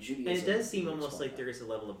that's the way Judaism. And it does seem almost like there is a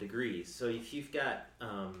level of degrees. So if you've got,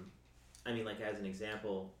 like as an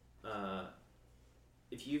example,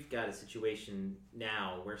 if you've got a situation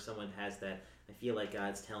now where someone has that, I feel like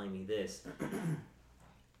God's telling me this.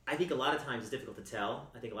 I think a lot of times it's difficult to tell.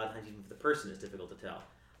 I think a lot of times even for the person it's difficult to tell.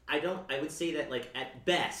 I would say that like at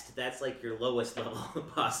best that's like your lowest level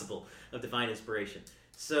possible of divine inspiration.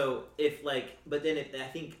 So I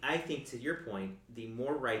think to your point, the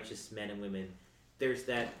more righteous men and women, there's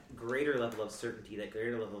that greater level of certainty, that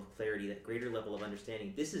greater level of clarity, that greater level of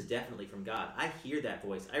understanding. This is definitely from God. I hear that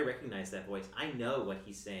voice. I recognize that voice. I know what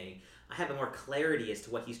he's saying. I have a more clarity as to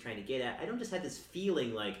what he's trying to get at. I don't just have this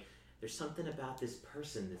feeling like there's something about this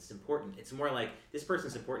person that's important. It's more like this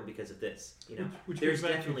person's important because of this. Which there's goes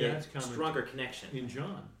back to definitely a Dad's comment stronger connection. in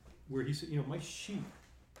John, where he said, my sheep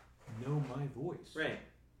know my voice. Right.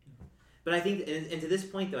 But I think, and to this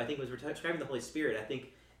point though, I think as we're describing the Holy Spirit, I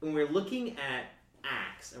think when we're looking at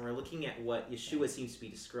Acts and we're looking at what Yeshua seems to be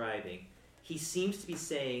describing, he seems to be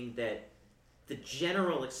saying that the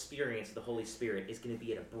general experience of the Holy Spirit is going to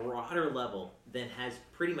be at a broader level than has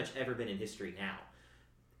pretty much ever been in history now.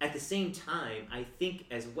 At the same time, I think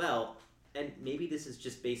as well, and maybe this is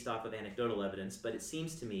just based off of anecdotal evidence, but it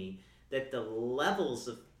seems to me that the levels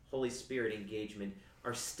of Holy Spirit engagement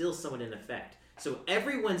are still somewhat in effect. So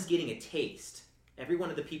everyone's getting a taste. Every one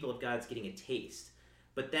of the people of God's getting a taste.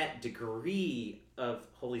 But that degree of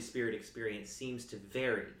Holy Spirit experience seems to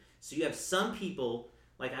vary. So you have some people,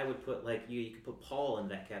 like I would put, like you could put Paul in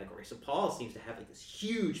that category. So Paul seems to have like this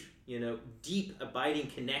huge, deep, abiding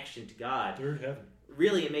connection to God. Third heaven.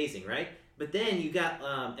 Really amazing, right? But then you got,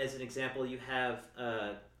 as an example, you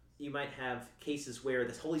might have cases where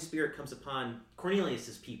the Holy Spirit comes upon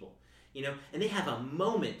Cornelius's people, and they have a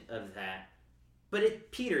moment of that, but it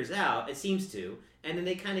peters out, it seems to, and then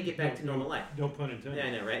they kind of get back to normal life. No pun intended. Yeah,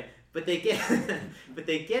 I know, right? But they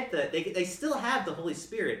still have the Holy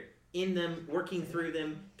Spirit in them, working through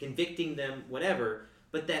them, convicting them, whatever.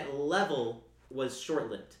 But that level was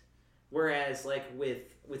short-lived. Whereas, like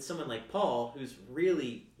with someone like Paul, who's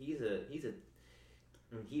really he's a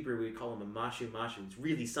in Hebrew we would call him a mashu. He's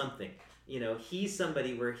really something. He's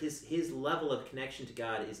somebody where his level of connection to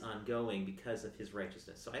God is ongoing because of his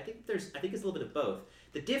righteousness. So I think it's a little bit of both.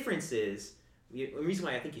 The difference is the reason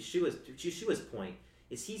why I think Yeshua's point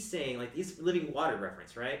is he's saying, like, he's living water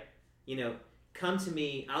reference, right? Come to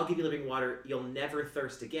me, I'll give you living water, you'll never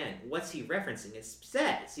thirst again. What's he referencing? It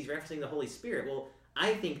says he's referencing the Holy Spirit. Well,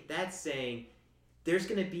 I think that's saying there's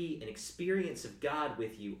going to be an experience of God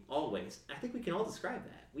with you always. I think we can all describe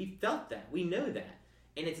that. We felt that. We know that.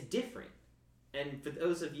 And it's different. And for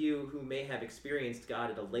those of you who may have experienced God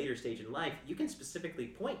at a later stage in life, you can specifically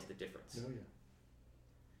point to the difference. Oh,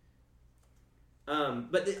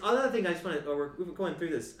 But the other thing I just want to, we're going through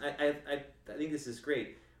this. I think this is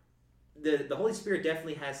great. The Holy Spirit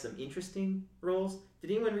definitely has some interesting roles.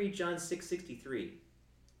 Did anyone read John 6:63?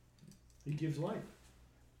 He gives life.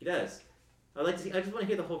 He does. I'd like to see. I just want to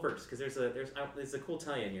hear the whole verse because there's a cool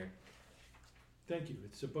tie-in here. Thank you.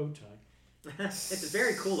 It's a bow tie. It's a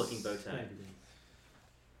very cool looking bow tie. Thank you.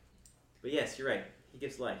 But yes, you're right. He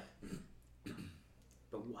gives life.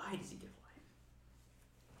 But why does he give life?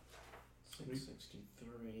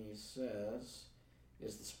 663 says,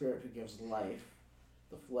 "Is the Spirit who gives life.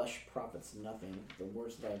 The flesh profits nothing. The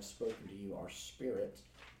words that I have spoken to you are spirit,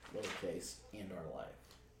 lowercase, and are life."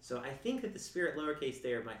 So I think that the spirit lowercase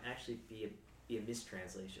there might actually be a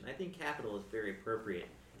mistranslation. I think capital is very appropriate.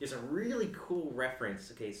 There's a really cool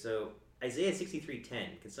reference. Okay, so Isaiah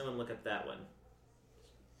 63:10. Can someone look up that one?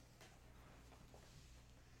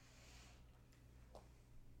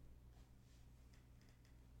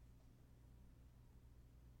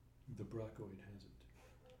 The Brockoid has it.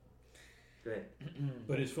 Go ahead.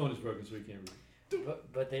 But his phone is broken, so he can't read.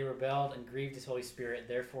 But they rebelled and grieved his Holy Spirit.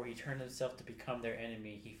 Therefore, he turned himself to become their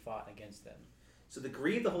enemy. He fought against them. So the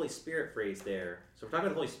grieve the Holy Spirit phrase there. So we're talking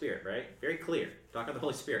about the Holy Spirit, right? Very clear. Talking about the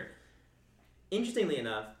Holy Spirit. Interestingly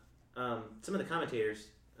enough, some of the commentators,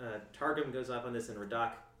 Targum goes off on this, and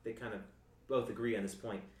Radak, they kind of both agree on this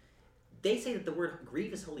point. They say that the word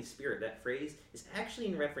grieve his Holy Spirit, that phrase, is actually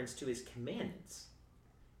in reference to his commandments.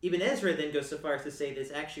 Ibn Ezra then goes so far as to say that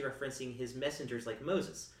it's actually referencing his messengers like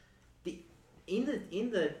Moses. In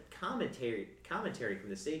the commentary from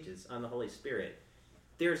the sages on the Holy Spirit,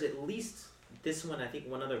 there's at least this one, I think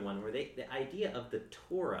one other one, where the idea of the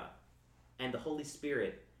Torah and the Holy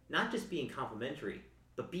Spirit not just being complementary,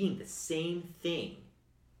 but being the same thing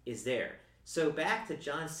is there. So back to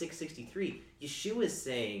John 6:63, Yeshua is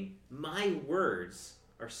saying, my words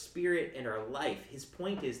are spirit and are life. His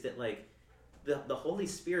point is that the Holy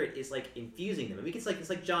Spirit is like infusing them. I mean, it's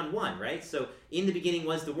like John 1, right? So in the beginning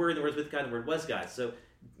was the Word, and the Word was with God, and the Word was God. So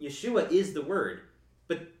Yeshua is the Word,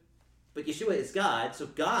 but Yeshua is God, so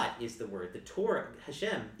God is the Word. The Torah,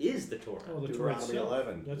 Hashem, is the Torah. Oh, the Torah Deuteronomy itself.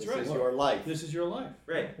 11. That's This right. is your life. This is your life.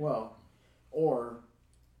 Right. Well, or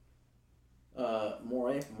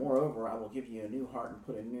moreover, I will give you a new heart and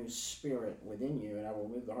put a new spirit within you, and I will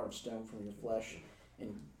remove the heart of stone from your flesh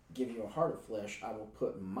and give you a heart of flesh. I will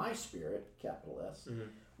put my spirit, capital S,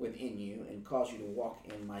 within you and cause you to walk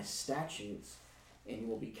in my statutes, and you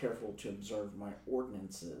will be careful to observe my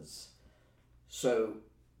ordinances. So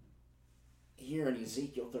here in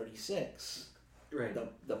Ezekiel 36, Right.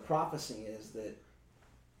 the prophecy is that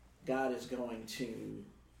God is going to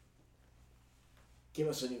give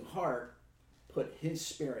us a new heart, put his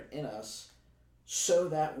spirit in us, so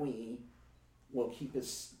that we will keep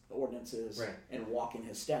his ordinances Right. and walk in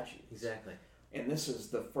his statutes. Exactly. And this is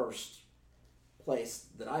the first place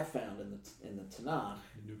that I found in the Tanakh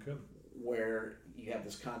The new covenant. where you have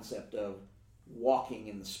this concept of walking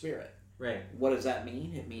in the spirit. Right. What does that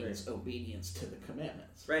mean? It means obedience to the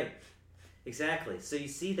commandments. Right. Exactly. So you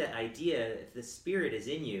see that idea, if the Spirit is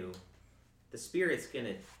in you, the Spirit's going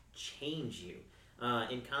to change you.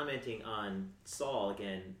 In commenting on Saul,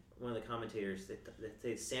 again, one of the commentators, that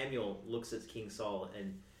says Samuel looks at King Saul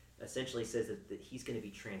and essentially says that he's going to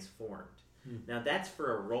be transformed. Now that's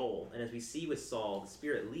for a role, and as we see with Saul, the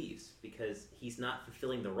Spirit leaves because he's not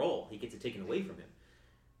fulfilling the role. He gets it taken away from him.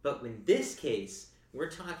 But in this case, we're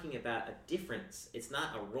talking about a difference. It's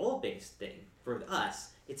not a role-based thing for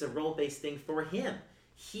us. It's a role-based thing for him.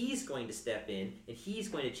 He's going to step in, and he's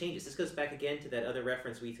going to change us. This goes back again to that other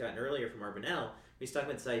reference we've gotten earlier from Arbanel. He's talking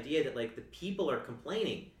about this idea that the people are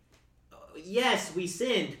complaining. Yes, we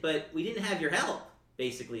sinned, but we didn't have your help,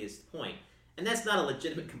 basically is the point. And that's not a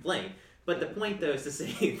legitimate complaint. But the point, though, is to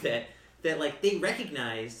say that they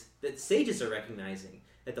recognize, that sages are recognizing,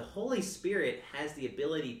 that the Holy Spirit has the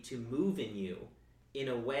ability to move in you in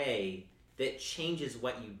a way that changes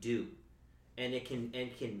what you do, and it can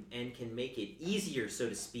make it easier, so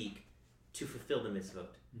to speak, to fulfill the mitzvot.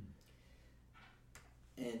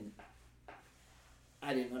 And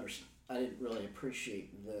I didn't really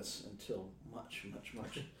appreciate this until much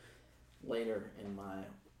later in my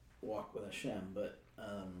walk with Hashem. But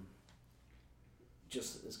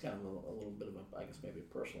just as kind of a little bit of I guess maybe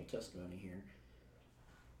a personal testimony here.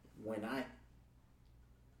 When I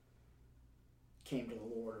came to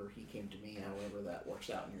the Lord, or he came to me, however that works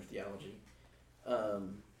out in your theology,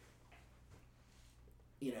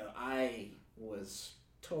 I was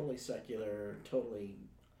totally secular, totally,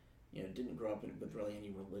 didn't grow up with really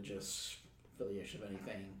any religious affiliation of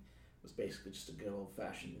anything. Was basically just a good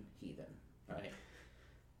old-fashioned heathen, right?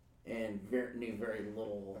 And knew very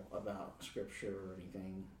little about scripture or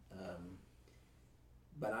anything.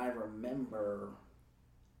 but I remember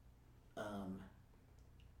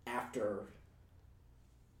after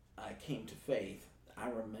I came to faith, I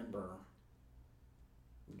remember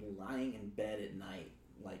lying in bed at night,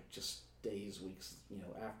 like just days, weeks,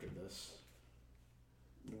 after this,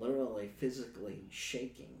 literally physically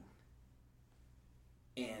shaking.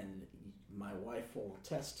 And my wife will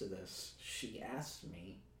attest to this. She asked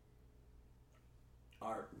me,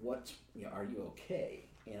 "Are you okay?"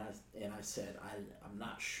 And I said, I'm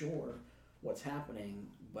not sure what's happening,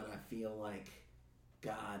 but I feel like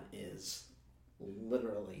God is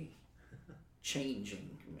literally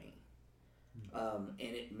changing me. And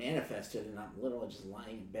it manifested, and I'm literally just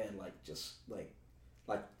lying in bed, like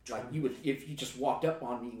you would, if you just walked up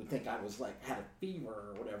on me, you would think I was like had a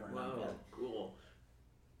fever or whatever. And Wow, cool.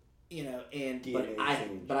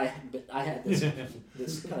 But I had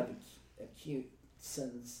this kind of acute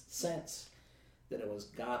sense that it was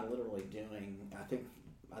God literally doing. I think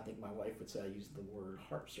my wife would say I used the word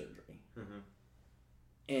heart surgery. Mm-hmm.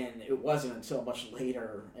 And it wasn't until much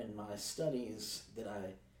later in my studies that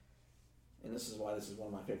and this is why this is one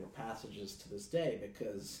of my favorite passages to this day,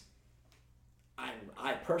 because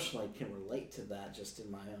I personally can relate to that just in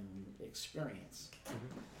my own experience.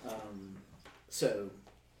 Mm-hmm.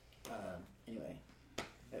 Anyway,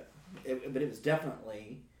 but it was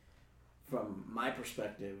definitely, from my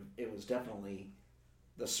perspective, it was definitely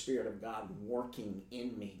the Spirit of God working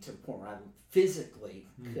in me to the point where I physically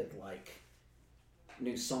could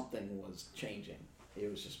knew something was changing. It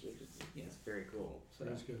was It's very cool. So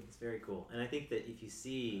That's good. It's very cool. And I think that if you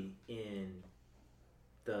see in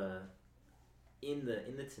the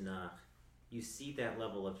Tanakh, you see that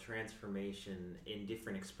level of transformation in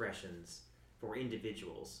different expressions for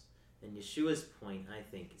individuals. And Yeshua's point, I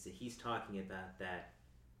think, is that he's talking about that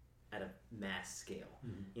at a mass scale.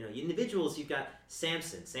 Mm-hmm. Individuals, you've got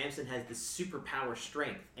Samson. Samson has this superpower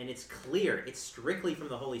strength, and it's clear. It's strictly from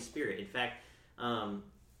the Holy Spirit. In fact, I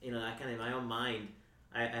kind of in my own mind,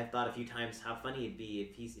 I've thought a few times how funny it'd be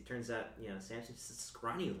if it turns out, Samson's just a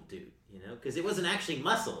scrawny little dude, because it wasn't actually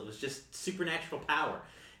muscle. It was just supernatural power,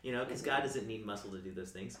 because God doesn't need muscle to do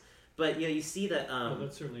those things. But, you see that... well,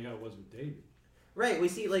 that's certainly how it was with David. Right, we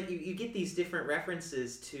see, you get these different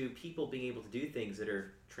references to people being able to do things that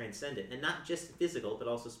are transcendent, and not just physical, but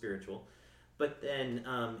also spiritual. But then,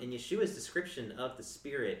 in Yeshua's description of the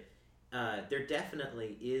Spirit, there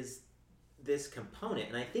definitely is this component,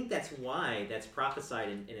 and I think that's why that's prophesied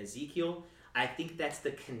in Ezekiel. I think that's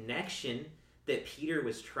the connection that Peter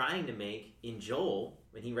was trying to make in Joel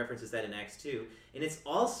when he references that in Acts 2. And it's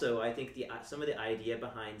also, I think, some of the idea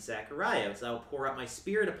behind Zechariah. So I will pour out my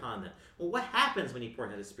Spirit upon them. Well, what happens when he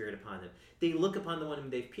pours out his Spirit upon them? They look upon the one whom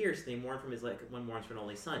they've pierced, and they mourn from his like one mourns for an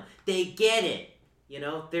only son. They get it.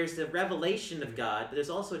 There's the revelation of God, but there's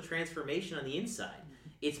also a transformation on the inside.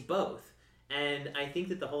 It's both. And I think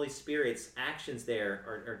that the Holy Spirit's actions there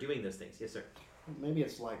are doing those things. Yes, sir. Maybe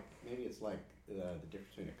it's like the difference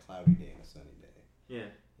between a cloudy day and a sunny day. Yeah.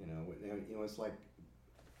 It's like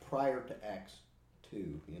prior to Acts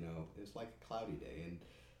 2. It's like a cloudy day, and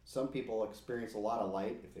some people experience a lot of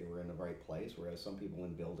light if they were in the right place, whereas some people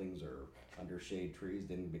in buildings or under shade trees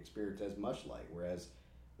didn't experience as much light. Whereas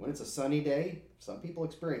when it's a sunny day, some people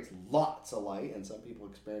experience lots of light, and some people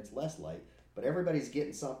experience less light. But everybody's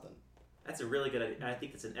getting something. That's a really good idea. I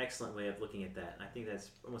think that's an excellent way of looking at that. I think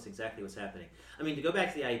that's almost exactly what's happening. I mean, to go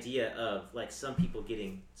back to the idea of some people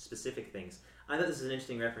getting specific things, I thought this is an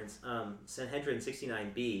interesting reference. Sanhedrin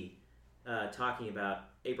 69b, talking about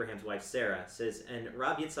Abraham's wife Sarah, says, and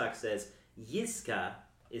Rav Yitzhak says, Yiscah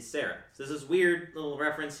is Sarah. So there's this weird little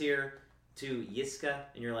reference here to Yiscah,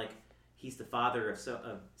 and you're like, he's the father of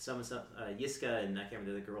some Yiscah, and I can't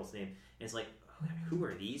remember the girl's name. And it's like, who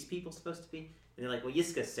are these people supposed to be? And they're like, well,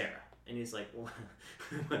 Yiscah's Sarah. And he's like, well,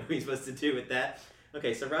 what are we supposed to do with that?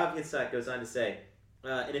 Okay, so Rav Yitzhak goes on to say,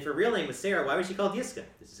 and if her real name was Sarah, why was she called Yiscah?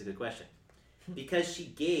 This is a good question. Because she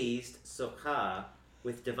gazed Socha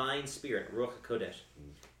with divine spirit, Ruach HaKodesh.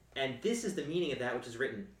 And this is the meaning of that which is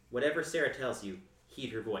written, whatever Sarah tells you,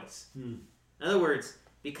 heed her voice. In other words,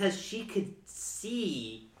 because she could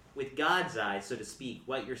see with God's eyes, so to speak,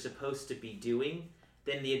 what you're supposed to be doing,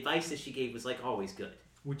 then the advice that she gave was always good.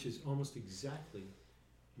 Which is almost exactly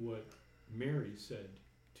what Mary said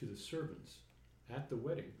to the servants at the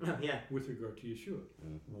wedding with regard to Yeshua.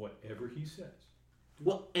 Whatever he says.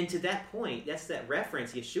 Well, and to that point, that's that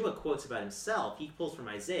reference Yeshua quotes about himself. He pulls from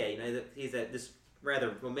Isaiah. He's at this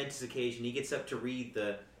rather momentous occasion. He gets up to read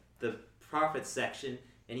the prophets section,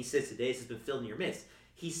 and he says, today this has been filled in your midst.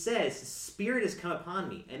 He says, the Spirit has come upon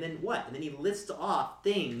me. And then what? And then he lists off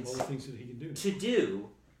things, all the things that he can do. To do.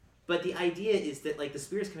 But the idea is that the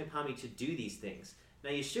Spirit's coming upon me to do these things. Now,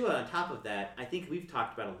 Yeshua, on top of that, I think we've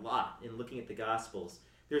talked about a lot in looking at the Gospels.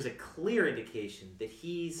 There's a clear indication that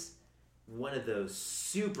he's one of those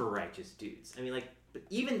super righteous dudes. I mean, like,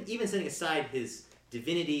 even setting aside his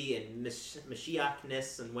divinity and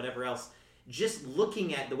Mashiachness and whatever else, just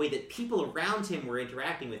looking at the way that people around him were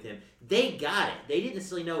interacting with him, they got it. They didn't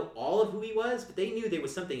necessarily know all of who he was, but they knew there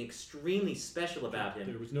was something extremely special about him.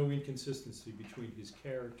 There was no inconsistency between his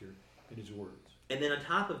character and his words. And then on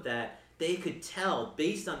top of that, they could tell,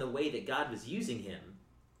 based on the way that God was using him,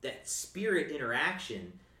 that spirit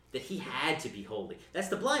interaction, that he had to be holy. That's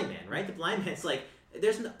the blind man, right? The blind man's like,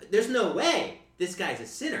 there's no way this guy's a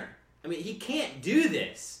sinner. I mean, he can't do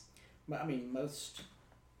this. I mean, most,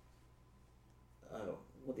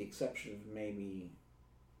 with the exception of maybe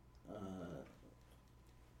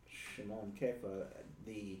Shimon Kefa,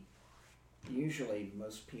 usually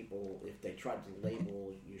most people, if they tried to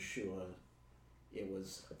label Yeshua, it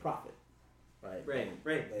was a prophet, right?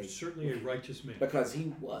 Right. Certainly a righteous man. Because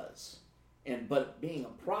he was. But being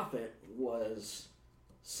a prophet was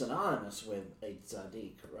synonymous with a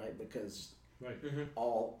tzaddik, right? Because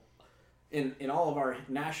in all of our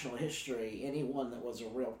national history, anyone that was a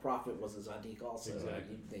real prophet was a tzaddik also.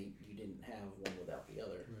 Exactly. You didn't have one without the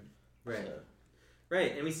other. Right. So,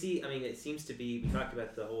 Right. And we see, I mean, it seems to be, we talked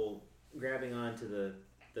about the whole grabbing onto the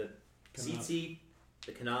tzitzit,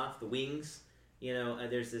 the kanaf, the wings. You know,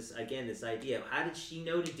 there's this idea of how did she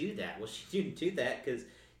know to do that? Well, she didn't do that because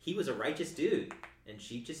he was a righteous dude, and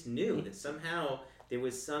she just knew that somehow there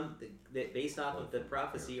was some that based off of the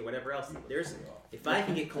prophecy or whatever else. If I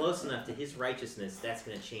can get close enough to his righteousness, that's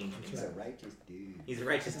going to change me. He's a righteous dude. He's a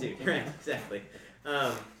righteous dude, right? Exactly.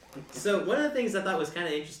 So one of the things I thought was kind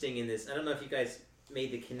of interesting in this, I don't know if you guys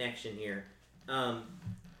made the connection here. We're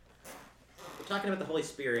talking about the Holy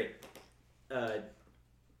Spirit.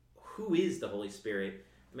 Who is the Holy Spirit?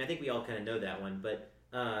 I mean, I think we all kind of know that one, but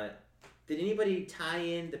did anybody tie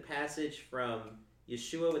in the passage from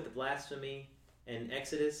Yeshua with the blasphemy and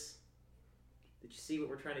Exodus? Did you see what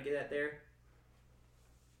we're trying to get at there?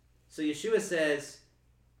 So Yeshua says,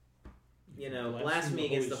 you know, blasphemy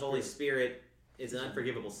against the Holy Spirit is an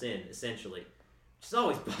unforgivable sin, essentially. Which has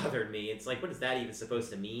always bothered me. It's like, what is that even supposed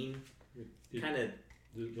to mean? The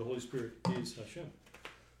Holy Spirit is Hashem.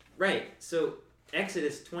 Right. So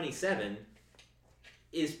Exodus 27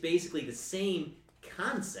 is basically the same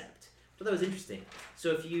concept. So that was interesting.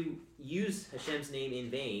 So if you use Hashem's name in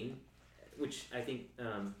vain, which I think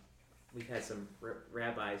we've had some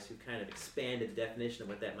rabbis who kind of expanded the definition of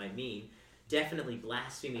what that might mean, definitely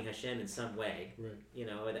blaspheming Hashem in some way, right. You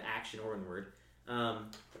know, an action or in word.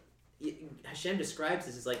 Hashem describes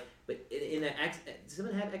this as like, but in does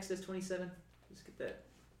someone have Exodus 27? Let's get that.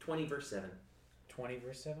 20 verse 7. 20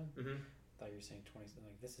 verse 7? Mm-hmm. I thought you were saying 20,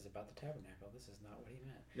 like this is about the tabernacle. This is not what he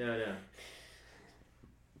meant. No.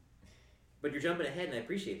 But you're jumping ahead, and I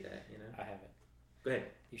appreciate that, you know. I have it. Go ahead.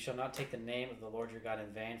 You shall not take the name of the Lord your God in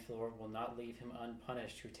vain, for the Lord will not leave him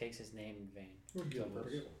unpunished who takes his name in vain.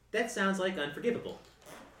 That sounds like unforgivable.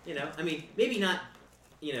 You know, I mean, maybe not,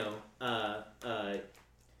 you know,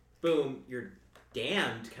 boom, you're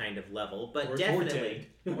damned kind of level, but definitely,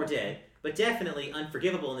 or dead, but definitely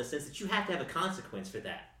unforgivable in the sense that you have to have a consequence for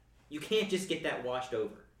that. You can't just get that washed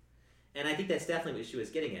over. And I think that's definitely what Yeshua is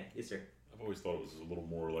getting at. Yes, sir. I've always thought it was a little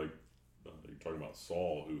more like you're talking about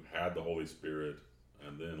Saul, who had the Holy Spirit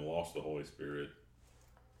and then lost the Holy Spirit.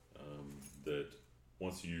 That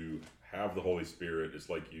once you have the Holy Spirit, it's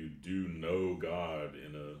like you do know God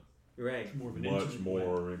in a much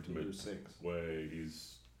more intimate way.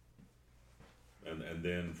 He's and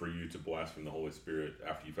then for you to blaspheme the Holy Spirit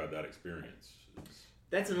after you've had that experience.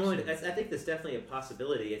 I think that's definitely a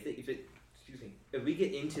possibility. I think if we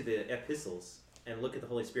get into the epistles and look at the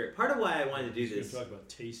Holy Spirit, part of why I wanted to do this. Talk about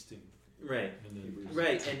tasting. Right.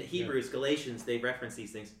 And Hebrews, Galatians, they reference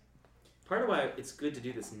these things. Part of why it's good to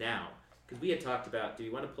do this now, because we had talked about, do we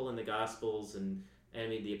want to pull in the Gospels and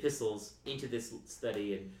the epistles into this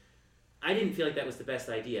study, and I didn't feel like that was the best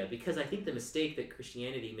idea, because I think the mistake that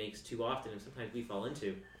Christianity makes too often, and sometimes we fall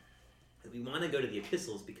into, is we want to go to the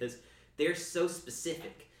epistles because they're so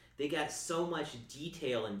specific. They got so much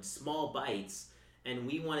detail and small bites, and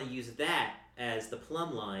we want to use that as the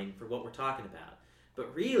plumb line for what we're talking about.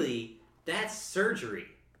 But really, that's surgery.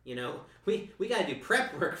 You know, we got to do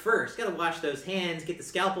prep work first. Got to wash those hands, get the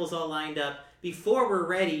scalpels all lined up before we're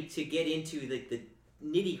ready to get into the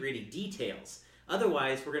nitty-gritty details.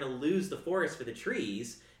 Otherwise, we're going to lose the forest for the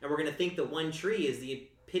trees, and we're going to think that one tree is the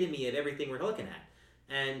epitome of everything we're looking at.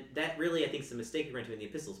 And that really, I think, is a mistake we run into in the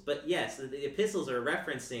epistles. But yes, the epistles are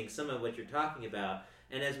referencing some of what you're talking about.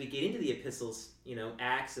 And as we get into the epistles, you know,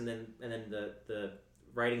 Acts and then the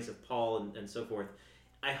writings of Paul and so forth.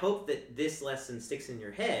 I hope that this lesson sticks in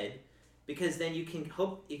your head, because then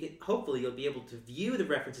hopefully you'll be able to view the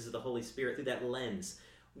references of the Holy Spirit through that lens.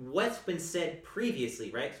 What's been said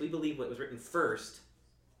previously, right? So we believe what was written first.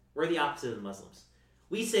 We're the opposite of the Muslims.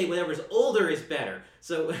 We say whatever's older is better.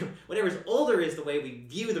 So whatever's older is the way we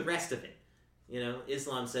view the rest of it.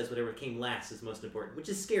 Islam says whatever came last is most important, which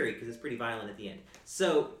is scary because it's pretty violent at the end.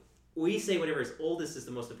 So we say whatever is oldest is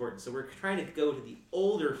the most important. So we're trying to go to the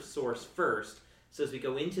older source first. So as we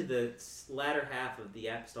go into the latter half of the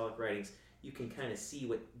apostolic writings, you can kind of see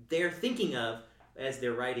what they're thinking of as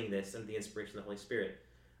they're writing this under the inspiration of the Holy Spirit.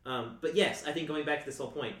 But yes, I think going back to this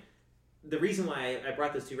whole point, the reason why I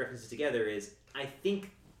brought those two references together is I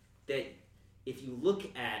think that if you look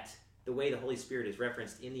at the way the Holy Spirit is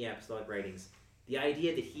referenced in the apostolic writings, the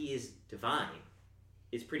idea that he is divine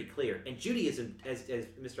is pretty clear. And Judaism, as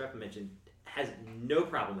Mr. Upham mentioned, has no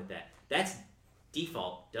problem with that. That's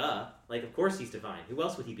default, duh. Like, of course he's divine. Who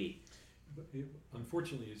else would he be? But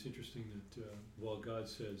unfortunately, it's interesting that while God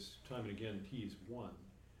says time and again that he is one,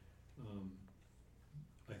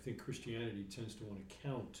 I think Christianity tends to want to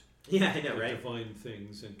count Yeah, I know, right? divine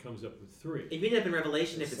things and comes up with 3. If you end up in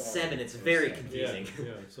Revelation, if it's 7, it's very confusing.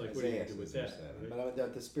 Yeah, it's like, what do you do with that? But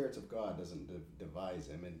Right? the spirits of God doesn't devise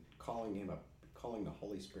him, and calling the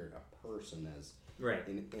Holy Spirit a person as Right.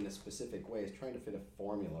 in a specific way is trying to fit a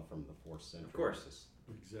formula from the 4th century. Of course.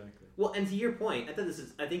 Exactly. Well, and to your point, I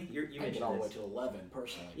think you I mentioned get all the way this. to 11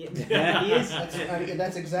 personally. Yeah, he is.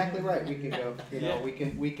 That's exactly right. We can go.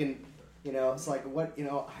 We can. It's like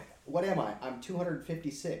what am I? I'm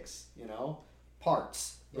 256.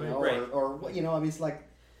 Parts. Right. Or what? It's like.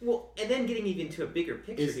 Well, and then getting even to a bigger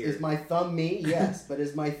picture here. Is my thumb me? Yes, but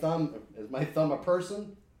is my thumb a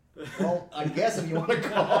person? Well, I guess if you want to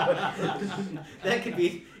call it. That could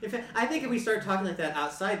be. I think if we start talking like that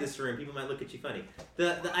outside this room, people might look at you funny.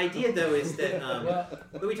 The idea, though, is that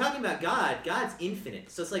when we're talking about God, God's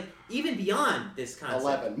infinite. So it's like even beyond this concept.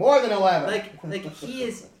 11, more than 11. Like he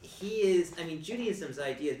is. I mean, Judaism's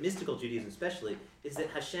idea, mystical Judaism especially, is that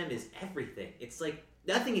Hashem is everything. It's like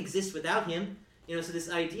nothing exists without him. So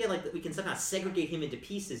this idea like that we can somehow segregate him into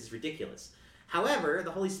pieces is ridiculous. However,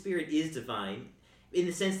 the Holy Spirit is divine, in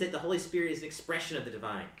the sense that the Holy Spirit is an expression of the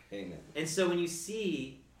divine. Amen. And so when you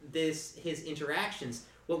see his interactions,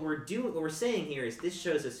 what we're saying here is this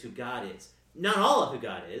shows us who God is. Not all of who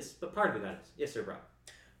God is, but part of who God is. Yes, sir, Brock.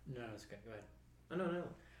 No, it's okay. Go ahead. Oh, no.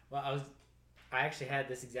 Well, I actually had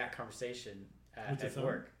this exact conversation With the at thumb?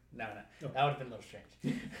 work. No. Oh. That would have been a little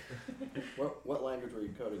strange. What language were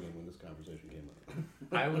you coding in when this conversation came up?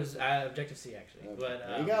 I was Objective-C actually, Okay. but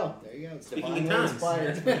There you go. It's Speaking in divinely tongues.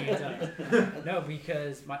 inspired. Speaking in tongues. No,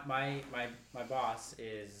 because my boss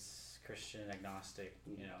is Christian agnostic,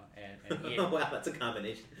 and he, Wow, that's a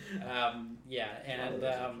combination.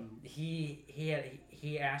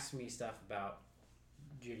 he asked me stuff about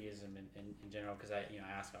Judaism in general, because I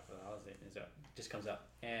asked about the holidays, and so it just comes up,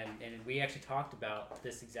 and we actually talked about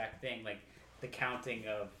this exact thing, like the counting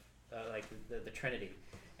of like the Trinity,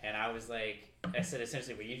 and I said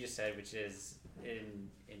essentially what you just said, which is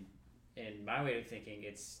in my way of thinking,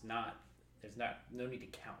 there's no need to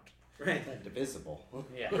count. Right. Divisible.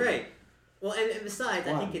 Yeah. Right. Well, and besides,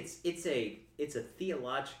 I One. think it's a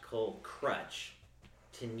theological crutch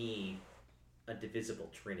to need a divisible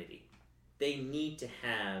Trinity. They need to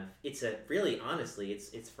have. It's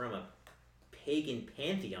from a pagan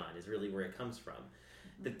pantheon is really where it comes from.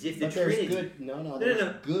 The But Trinity. there's good. No. No.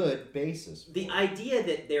 There's good basis. The for it. idea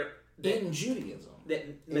that In Judaism. that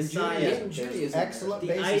In Messiah. Judaism, Judaism, there's excellent The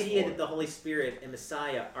basis idea for that it. the Holy Spirit and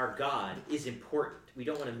Messiah are God is important. We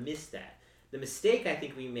don't want to miss that. The mistake I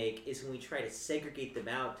think we make is when we try to segregate them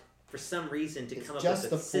out for some reason to It's come up just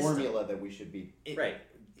with the a system. formula that we should be Right.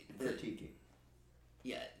 critiquing.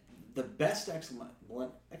 Yeah, the best explanation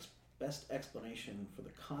for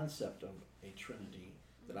the concept of a Trinity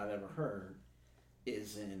that I've ever heard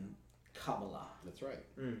is in Kabbalah. That's right.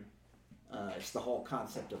 Mm. It's the whole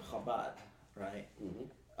concept of Chabad, right?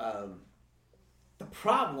 Mm-hmm. The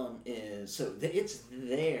problem is, it's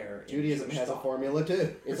there. in Judaism Jewish has a thought. formula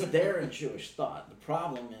too. It's there in Jewish thought. The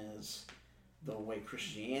problem is the way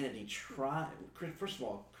Christianity First of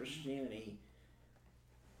all, Christianity.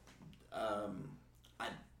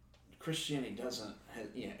 Christianity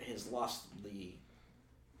has lost the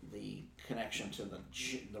connection to the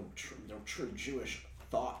true Jewish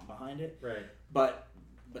thought behind it. Right. But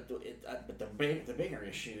the bigger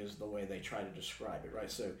issue is the way they try to describe it,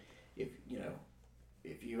 right? So if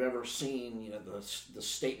you've ever seen the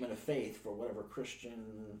statement of faith for whatever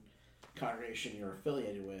Christian congregation you're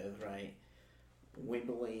affiliated with, right? we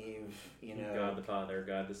believe, God the Father,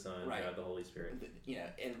 God the Son, Right. God the Holy Spirit.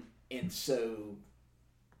 And so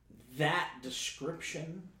that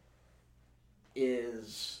description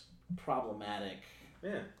is problematic.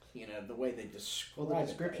 Yeah. The way they describe Well, the it.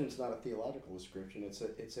 description is not a theological description. It's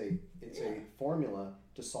a formula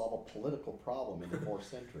to solve a political problem in the 4th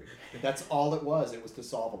century. That's all it was. It was to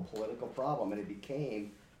solve a political problem, and it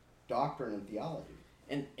became doctrine and theology.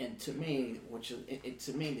 And to me, which is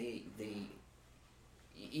to me the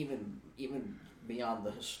even beyond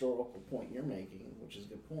the historical point you're making, which is a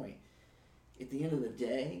good point. At the end of the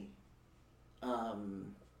day,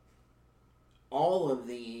 all of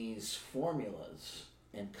these formulas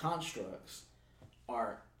and constructs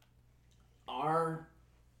are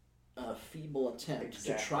a feeble attempt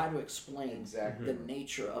Exactly. to try to explain Exactly. the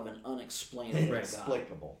nature of an unexplainable God.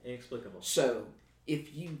 Inexplicable. Inexplicable. So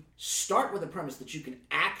if you start with the premise that you can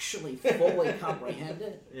actually fully comprehend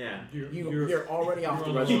it, Yeah. you're already off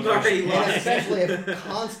the you're reservation. You've already And lost. especially if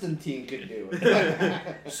Constantine could do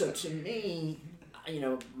it. So to me,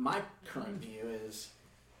 my current view is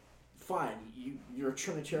fine. You're a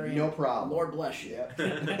Trinitarian. No problem. Lord bless you. Yep.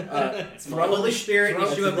 Throw Holy in the- Spirit, throw-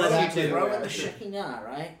 Yeshua bless exactly you too. Throw in right. the Shekinah,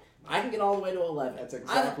 right? I can get all the way to 11. That's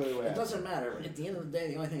exactly the way It I doesn't feel. matter. At the end of the day,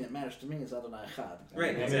 the only thing that matters to me is Adonai Echad.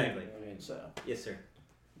 Right, Amen. exactly. So Yes, sir.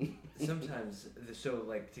 Sometimes, so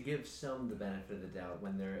like to give some the benefit of the doubt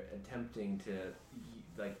when they're attempting to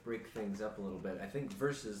like break things up a little bit, I think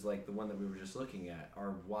verses like the one that we were just looking at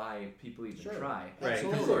are why people even Sure. try. Right,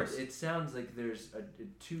 Absolutely. of course. It sounds like there's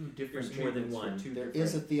two different There's more than treatments for one. two There different.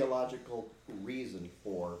 is a theological reason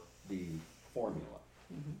for the formula.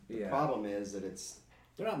 The yeah. problem is that it's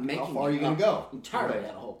they're not making how far are you it going up to go? entirely Right.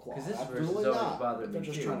 out of whole cloth. Because this verse Absolutely has always not. bothered They're me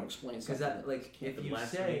just too. trying to explain Because something. that, like, can't if be you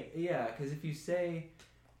blasphemy. say, because if you say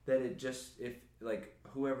that it just, if, like,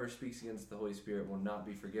 whoever speaks against the Holy Spirit will not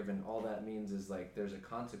be forgiven, all that means is, like, there's a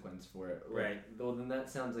consequence for it. Like, Right. Well, then that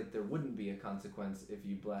sounds like there wouldn't be a consequence if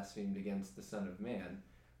you blasphemed against the Son of Man,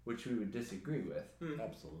 which we would disagree with.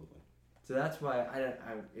 Absolutely. So that's why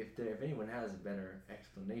if anyone has a better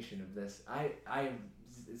explanation of this,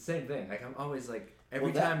 same thing. Like, I'm always like,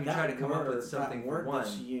 every Well, time you try to come up with something that word for one.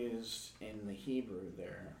 that's used in the Hebrew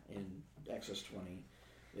there in Exodus 20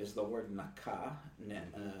 is the word nakah.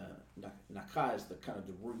 Nakah is the kind of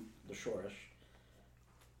the root, the shorish.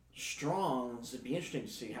 Strong's, it'd be interesting to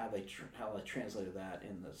see how they translated that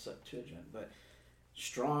in the Septuagint, but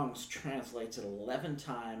Strong's translates it 11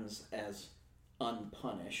 times as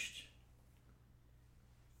unpunished,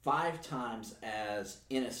 5 times as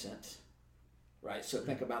innocent. Right, so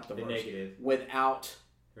think about the The verse. negative. Without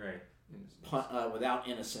Right. without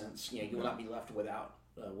innocence, you will not be left without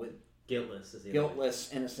with Guiltless is the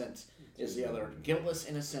guiltless, innocent is the other. Guiltless,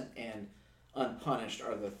 innocent, and unpunished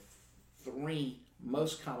are the 3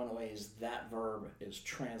 most common ways that verb is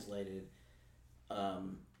translated,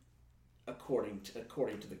 according to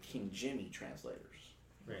the King Jimmy translators.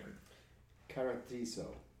 Right.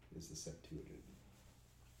 Karathiso is the Septuagint.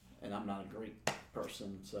 And I'm not a Greek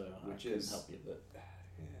person, so I Which couldn't is- help you. But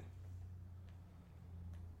Yeah.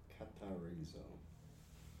 Katarizo.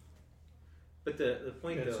 But the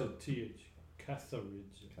point That's though, a TH.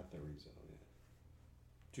 Kathariz. Katarizo, yeah.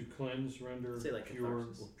 To cleanse, render, Say like pure,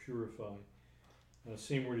 catharsis. or purify.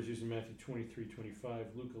 Same word is used in Matthew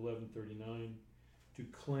 23:25, Luke 11:39. To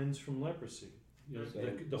cleanse from leprosy. You know,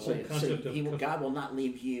 the whole concept of God will not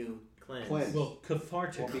leave you cleanse. well,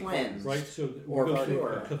 cathartic, Or be cleansed. right? So Or we go to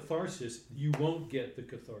pure. catharsis. You won't get the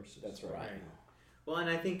catharsis. That's right. Right. Well, and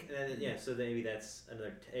I think, so maybe that's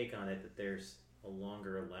another take on it, that there's a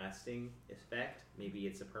longer lasting effect. Maybe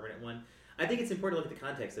it's a permanent one. I think it's important to look at the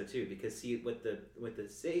context though too, because see what the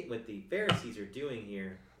Pharisees are doing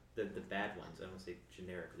here, the bad ones. I don't want to say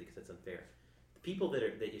generically because that's unfair. The people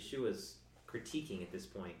that Yeshua's critiquing at this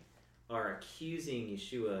point are accusing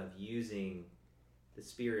Yeshua of using the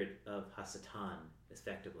spirit of Hasatan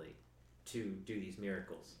effectively to do these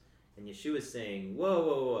miracles, and Yeshua's saying,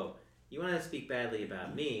 "Whoa! You want to speak badly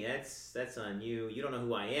about me? That's on you. You don't know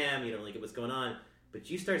who I am. You don't really get what's going on. But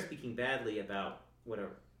you start speaking badly about what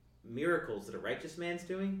are miracles that a righteous man's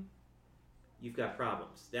doing. You've got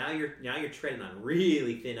problems. Now you're treading on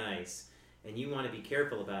really thin ice, and you want to be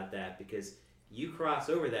careful about that because you cross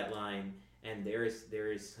over that line, and there is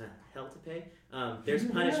hell to pay. There's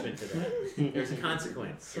punishment to that. There's a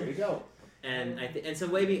consequence. There you go. And so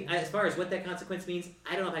maybe as far as what that consequence means,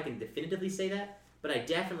 I don't know if I can definitively say that. but I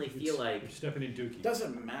definitely feel like You're stepping in dookie.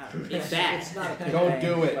 Doesn't matter. It's bad. It's not a Don't campaign,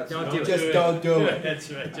 do it. but- Don't do it. Just don't do it.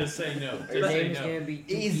 That's right. Just say no. Your Just say name's no. gonna be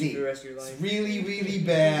Dookie Easy. for the rest of your life. It's really, really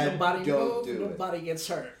bad. Nobody Don't move, do it. nobody gets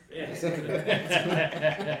hurt. Yeah. Slip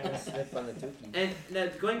on the Dookie. And now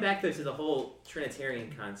going back though to the whole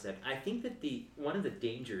Trinitarian concept, I think that one of the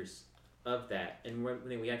dangers of that, and one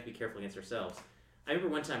thing we have to be careful against ourselves. I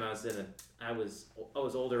remember one time I was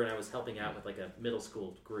older and I was helping out with like a middle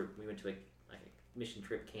school group. We went to like a mission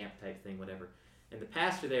trip camp type thing, whatever. And the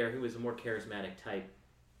pastor there, who was a more charismatic type,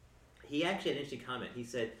 he actually had an interesting comment. He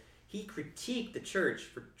said he critiqued the church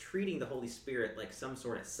for treating the Holy Spirit like some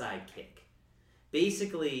sort of sidekick.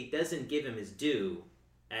 Basically, doesn't give him his due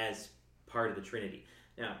as part of the Trinity.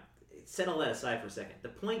 Now, set all that aside for a second. The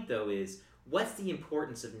point, though, is what's the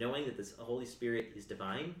importance of knowing that the Holy Spirit is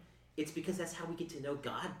divine? It's because that's how we get to know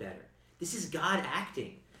God better. This is God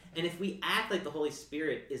acting. And if we act like the Holy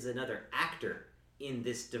Spirit is another actor in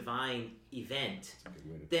this divine event,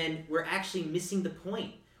 then we're actually missing the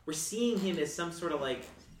point. We're seeing him as some sort of like,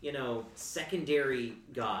 secondary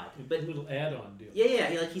God. But a little add-on deal.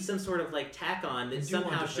 Yeah, like he's some sort of like tack on that I do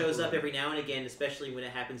somehow want to shows up separate. every now and again, especially when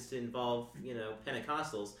it happens to involve,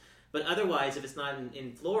 Pentecostals. But otherwise, if it's not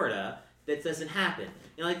in Florida, that doesn't happen.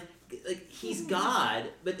 Like he's God,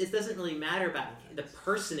 but it doesn't really matter about the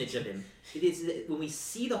personage of him. It is that when we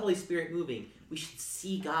see the Holy Spirit moving, we should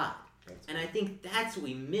see God. And I think that's what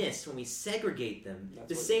we miss when we segregate them. That's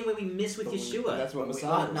The what- same way we miss with Yeshua. That's what But we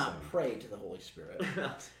Messiah ought was not saying. pray to the Holy Spirit.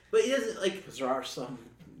 But it doesn't like. Because there are some.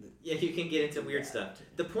 Yeah, you can get into weird stuff.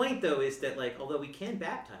 The point, though, is that although we can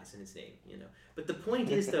baptize in His name, but the point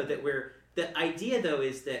is, though, that the idea, though,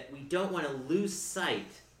 is that we don't want to lose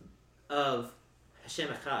sight of Hashem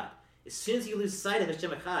Echad. As soon as you lose sight of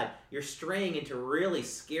Hashem Echad, you're straying into really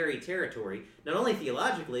scary territory, not only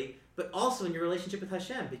theologically, but also in your relationship with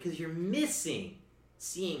Hashem, because you're missing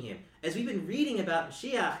seeing Him. As we've been reading about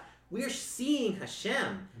Mashiach, we're seeing Hashem.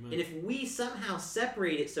 Amen. And if we somehow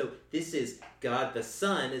separate it, so this is God the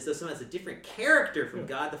Son, as though someone has a different character from Yeah.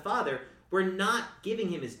 God the Father, we're not giving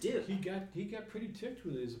Him His due. He got pretty ticked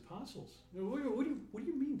with his apostles. What do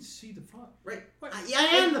you mean see the Father? Right? What? I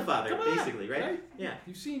am the Father, Come on, basically, right? Yeah.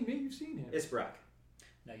 You've seen me. You've seen him. It's Brock.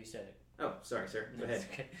 No, you said it. Oh, sorry, sir. Go That's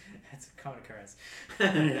ahead. okay. That's a common occurrence.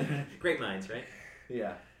 Great minds, right?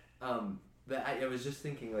 Yeah. But I was just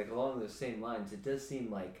thinking, like, along those same lines, it does seem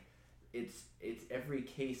like it's every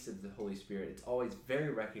case of the Holy Spirit, it's always very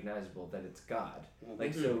recognizable that it's God.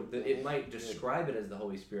 Like, so it might describe it as the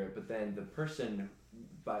Holy Spirit, but then the person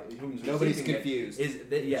by whom's Nobody's receiving it confused. is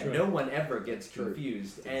that, That's right. No one ever gets True.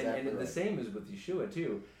 confused. That's And exactly the right. same is with Yeshua,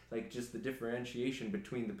 too. Like, just the differentiation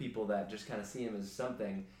between the people that just kind of see him as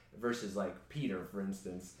something versus, like, Peter, for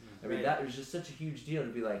instance. I mean, Right. that was just such a huge deal to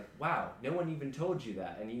be like, wow, no one even told you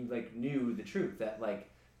that. And you, like, knew the truth that, like,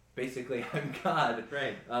 basically I'm God.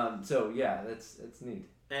 Right. So, yeah, that's neat.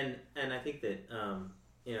 And I think that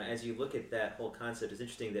as you look at that whole concept, it's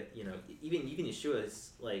interesting that even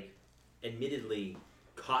Yeshua's like admittedly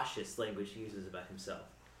cautious language he uses about himself.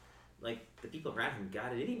 Like the people around him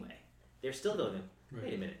got it anyway. They're still going,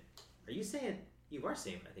 wait a minute, are you saying you are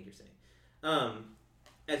saying what I think you're saying?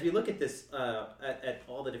 As we look at this, at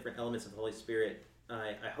all the different elements of the Holy Spirit,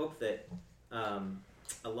 I hope that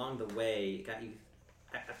along the way it got you.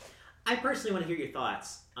 I personally want to hear your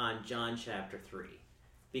thoughts on John chapter 3.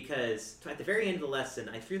 Because at the very end of the lesson,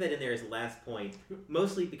 I threw that in there as the last point,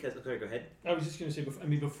 mostly because... Okay, go ahead. I was just going to say,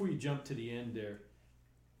 before you jump to the end there,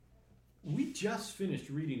 we just finished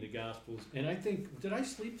reading the Gospels, and I think, did I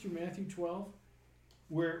sleep through Matthew 12,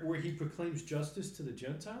 where he proclaims justice to the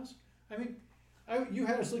Gentiles? I mean, you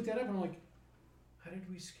had us look that up, and I'm like, how did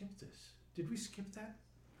we skip this? Did we skip that?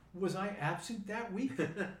 Was I absent that week?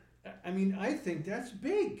 I mean, I think that's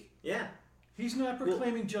big. Yeah. He's not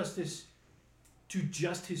proclaiming justice to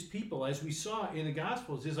just his people, as we saw in the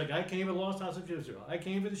Gospels. It's like, I came for the lost house of Israel. I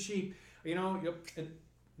came for the sheep. And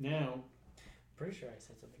now, Pretty sure I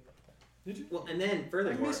said something about that. did you? Well, and then I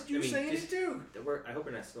furthermore... missed you saying it too. I hope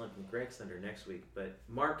we're not stealing from Greg's thunder next week, but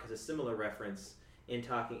Mark has a similar reference in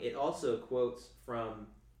talking. It also quotes from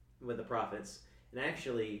with the prophets, and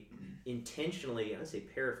actually intentionally, I don't say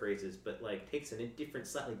paraphrases, but like takes a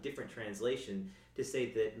slightly different translation to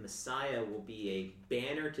say that Messiah will be a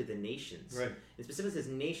banner to the nations. Right. It specifically says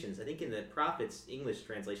nations. I think in the prophets' English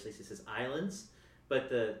translation it says islands, but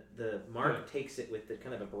the Mark takes it with the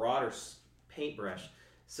kind of a broader paintbrush.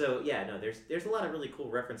 So yeah, no, there's a lot of really cool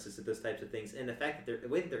references to those types of things, and the fact that the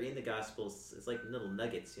way that they're in the Gospels is like little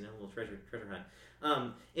nuggets, little treasure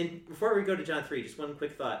hunt. And before we go to John 3, just one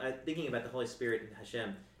quick thought. Thinking about the Holy Spirit and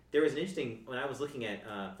Hashem, there was an interesting when I was looking at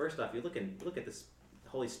first off, you look at this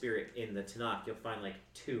Holy Spirit in the Tanakh, you'll find like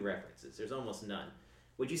 2 references. There's almost none.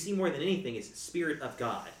 What you see more than anything is Spirit of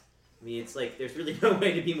God. I mean, it's like there's really no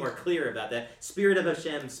way to be more clear about that. Spirit of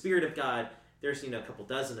Hashem, Spirit of God. There's a couple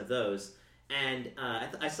dozen of those. And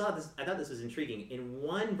I saw this. I thought this was intriguing. In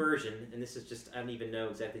one version, and this is just I don't even know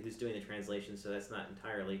exactly who's doing the translation, so that's not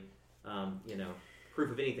entirely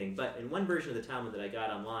proof of anything. But in one version of the Talmud that I got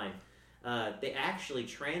online, they actually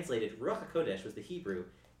translated Ruach HaKodesh, was the Hebrew,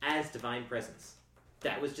 as divine presence.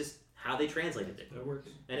 That was just how they translated it. That works.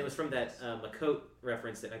 And it was from that Makot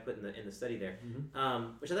reference that I put in the study there,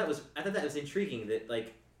 Mm-hmm. which I thought that was intriguing. That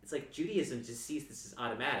it's like Judaism just sees this as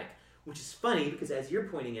automatic, which is funny because as you're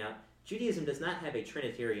pointing out, Judaism does not have a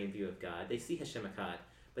Trinitarian view of God. They see Hashem Echad,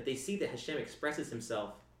 but they see that Hashem expresses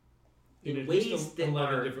himself in ways that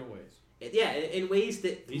 11 are different ways. Yeah, in ways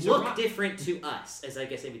that He's look different to us, as I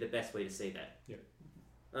guess maybe the best way to say that. Yeah.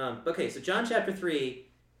 Okay, so John chapter 3,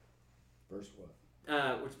 Verse what?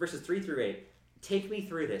 verses 3 through 8. Take me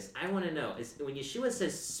through this. I want to know, when Yeshua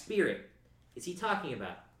says spirit, is he talking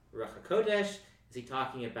about Ruach HaKodesh? Is he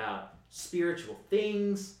talking about spiritual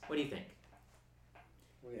things? What do you think?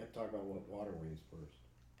 Well, you have to talk about what water means first.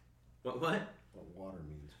 What? What water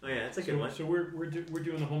means. Oh yeah, that's a good one. So we're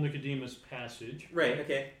doing the whole Nicodemus passage. Right,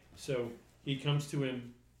 okay. So he comes to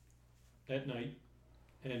him at night,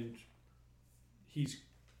 and he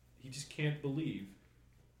just can't believe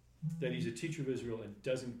that he's a teacher of Israel and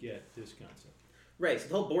doesn't get this concept. Right, so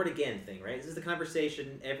the whole born again thing, right? This is the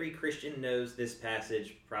conversation. Every Christian knows this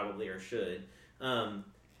passage, probably, or should. And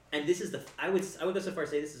this is I would go so far as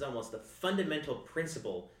to say this is almost the fundamental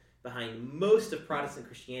principle behind most of Protestant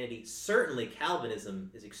Christianity. Certainly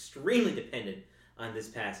Calvinism is extremely dependent on this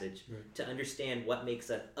passage to understand what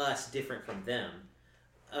makes us different from them.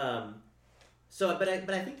 But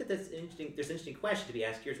I think that that's interesting. There's an interesting question to be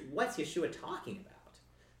asked here: is what's Yeshua talking about?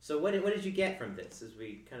 So what did you get from this as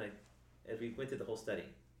we went through the whole study?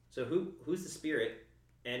 So who's the Spirit,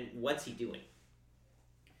 and what's he doing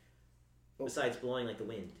besides blowing like the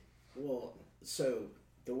wind? Well, so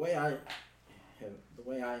the way I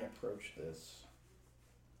approach this,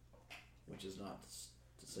 which is not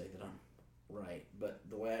to say that I'm right, but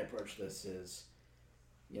the way I approach this is,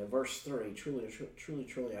 verse 3, truly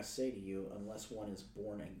I say to you, unless one is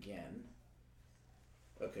born again.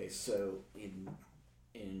 Okay, so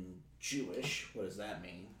in Jewish, what does that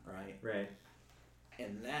mean, right? Right.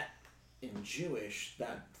 And that, in Jewish,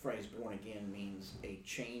 that phrase born again means a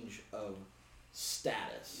change of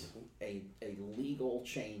status, a legal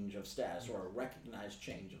change of status, or a recognized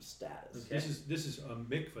change of status. Okay. This is a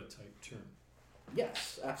mikvah type term.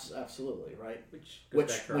 Yes, absolutely, right? Which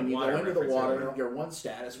when you go into the water, earlier. you're one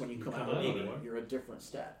status. When you come out of the water, you're a different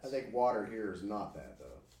status. I think water here is not that, though.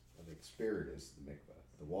 I think spirit is the mikvah.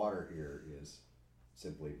 The water here is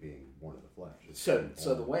simply being born of the flesh. It's So being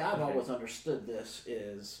the born. way I've always understood this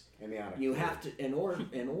is Amniotic you fluid. have to in order to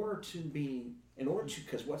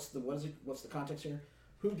because what's the context here?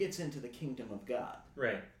 Who gets into the kingdom of God?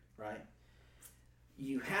 Right. Right.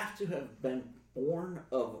 You have to have been born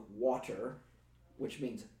of water, which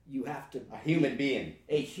means you have to a human being.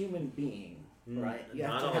 a human being, right? You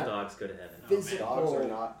Not have all to have dogs go to heaven. physical. Dogs are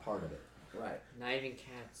not part of it, right. Not even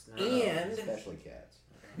cats. Not And especially cats.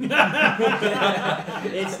 It's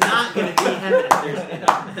not going to be heaven.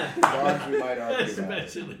 Dogs we might argue about.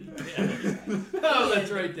 Especially cats. Oh, that's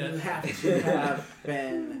right, You Dad. have to have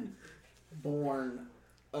been born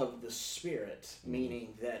of the Spirit,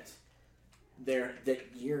 meaning that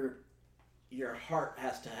your heart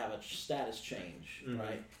has to have a status change, Mhm.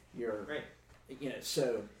 right? Right.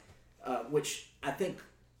 So which I think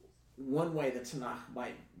one way that Tanakh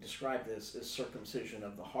might describe this is circumcision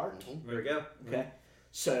of the heart. There we go. Okay,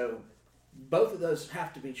 so both of those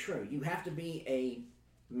have to be true. You have to be a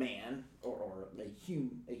man or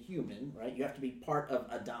a human, right? You have to be part of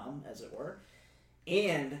Adam, as it were,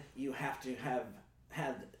 and you have to have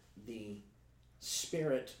had the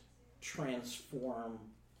Spirit transform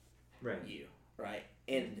Right. you, right?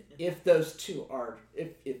 And if those two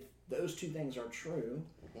things are true,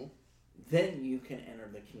 then you can enter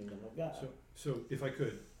the kingdom of God. So if I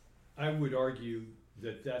could, I would argue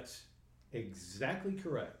that that's exactly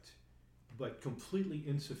correct, but completely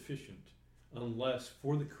insufficient unless,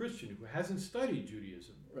 for the Christian who hasn't studied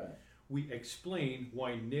Judaism, Right. we explain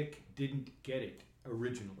why Nick didn't get it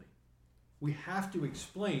originally. We have to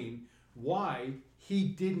explain why he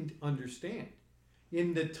didn't understand.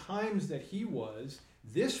 In the times that he was,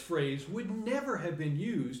 this phrase would never have been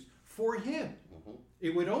used for him.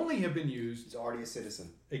 It would only have been used... He's already a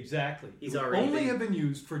citizen. Exactly. He's it would already only been- have been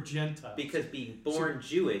used for Gentiles. Because being born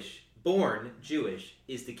Jewish born Jewish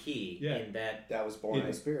is the key Yeah. in that. That was born in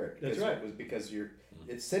the Spirit. That's Because right. It was because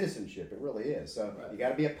it's citizenship. It really is. So you got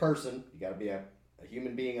to be a person. You got to be a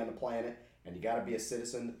human being on the planet, and you got to be a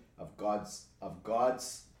citizen of God's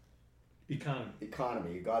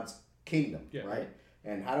Economy. God's kingdom, Yeah. right?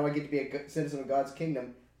 And how do I get to be a citizen of God's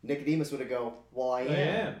kingdom? Nicodemus would have go, well, I am. I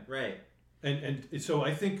am. Right. And so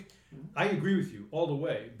I think I agree with you all the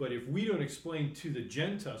way. But if we don't explain to the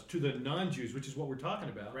Gentiles, to the non-Jews, which is what we're talking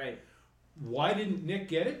about, Right. why didn't Nick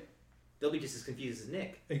get it? They'll be just as confused as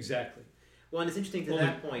Nick. Exactly. Well, and it's interesting to only,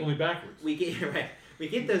 that point. Only backwards. We get right. We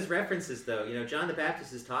get those references though. You know, John the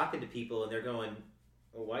Baptist is talking to people, and they're going,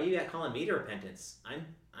 "Well, why are you calling me to repentance?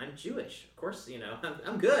 I'm Jewish. Of course, you know,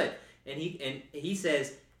 I'm good." And he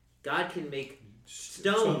says, "God can make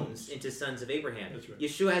stones into sons of Abraham." That's right.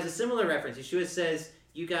 Yeshua has a similar reference. Yeshua says,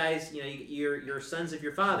 "You guys, you know, you're sons of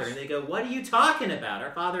your father." And they go, "What are you talking about?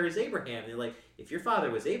 Our father is Abraham." And they're like, "If your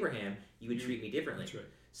father was Abraham, you would treat me differently." That's right.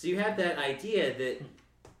 So you have that idea that,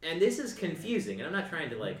 and this is confusing, and I'm not trying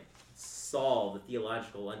to like solve the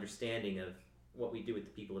theological understanding of what we do with the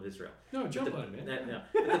people of Israel. No, jump on it, man.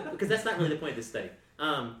 No, because that's not really the point of this study.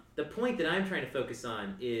 The point that I'm trying to focus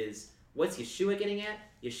on is what's Yeshua getting at?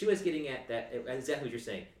 Yeshua is getting at that exactly what you're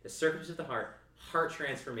saying: the circumcision of the heart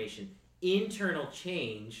transformation, internal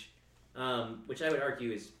change, which I would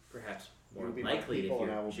argue is perhaps more You will be my likely if people,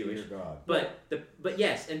 and I you're will Jewish. be your God. But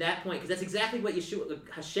yes, and that point, because that's exactly what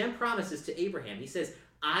Hashem promises to Abraham. He says,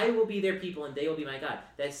 "I will be their people, and they will be my God."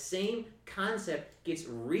 That same concept gets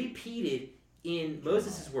repeated in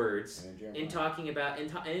Moses' words in talking about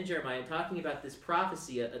and in Jeremiah, and talking about this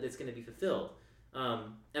prophecy that's going to be fulfilled.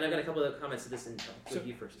 And I've got a couple of comments to this, and I'll go to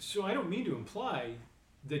you first. So I don't mean to imply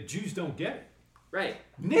that Jews don't get it. Right.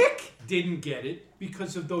 Nick didn't get it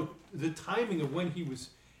because of the timing of when it was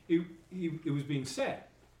being said.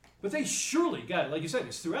 But they surely got it. Like you said,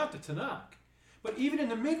 it's throughout the Tanakh. But even in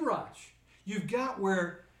the Midrash, you've got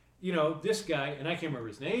where, you know, this guy, and I can't remember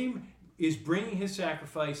his name, is bringing his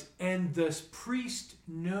sacrifice, and the priest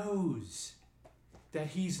knows that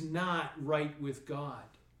he's not right with God.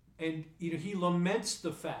 And, you know, he laments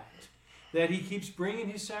the fact that he keeps bringing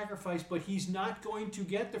his sacrifice, but he's not going to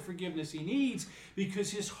get the forgiveness he needs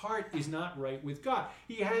because his heart is not right with God.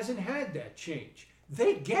 He hasn't had that change.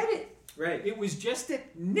 They get it. Right. It was just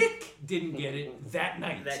that Nick didn't get it that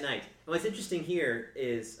night. That night. And what's interesting here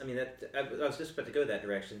is, I mean, I was just about to go that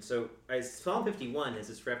direction. So Psalm 51 has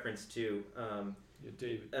this reference to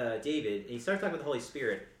David. David, and he starts talking about the Holy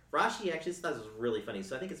Spirit. Rashi actually thought this was really funny.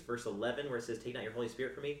 So I think it's verse 11 where it says, "Take not your Holy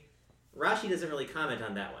Spirit from me." Rashi doesn't really comment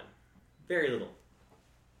on that one. Very little.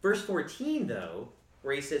 Verse 14, though,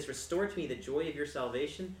 where he says, "Restore to me the joy of your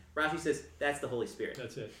salvation," Rashi says, that's the Holy Spirit.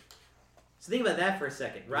 That's it. So think about that for a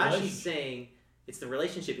second. Rashi's saying it's the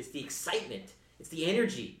relationship, it's the excitement, it's the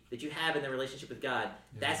energy that you have in the relationship with God.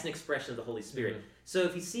 Yeah. That's an expression of the Holy Spirit. Yeah. So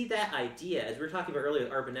if you see that idea, as we were talking about earlier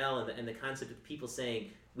with Arbanel and the concept of people saying,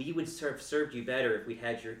 we would have served you better if we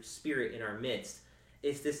had your Spirit in our midst,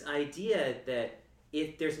 it's this idea that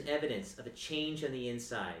if there's an evidence of a change on the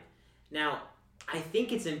inside. Now, I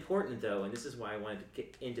think it's important, though, and this is why I wanted to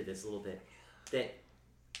get into this a little bit, that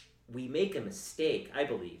we make a mistake, I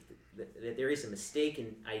believe, that there is a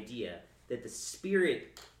mistaken idea that the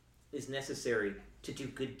Spirit is necessary to do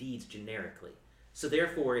good deeds generically. So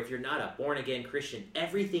therefore, if you're not a born-again Christian,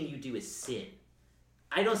 everything you do is sin.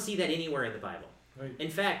 I don't see that anywhere in the Bible. Right. In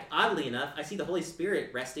fact, oddly enough, I see the Holy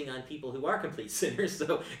Spirit resting on people who are complete sinners,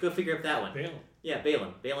 so go figure out that one. Balaam. Yeah,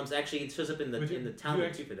 Balaam. Balaam's actually, it shows up in the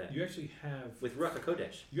Talmud too for that. You actually have... With Ruach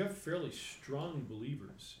HaKodesh. You have fairly strong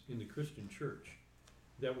believers in the Christian church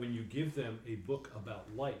that when you give them a book about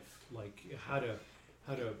life, like how to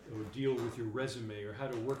deal with your resume or how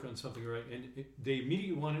to work on something right, and they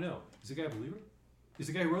immediately want to know, is the guy a believer? Is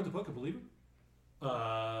the guy who wrote the book a believer?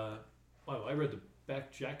 Well, I read the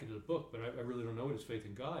back jacket of the book, but I really don't know what his faith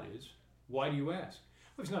in God is. Why do you ask?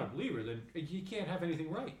 Well, if he's not a believer, then he can't have anything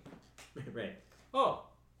right. Right. Oh,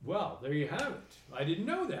 well, there you have it. I didn't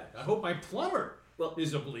know that. I hope my plumber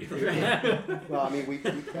is a believer. Right. Well, I mean, we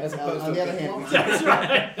As on opposed to the other a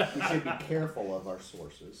hand, we should be careful of our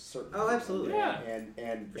sources, certainly. Oh, absolutely. Yeah.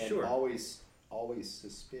 And sure. always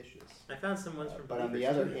suspicious. I found some ones from But on the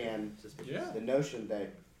believers, other too. hand, Suspicious. Yeah. the notion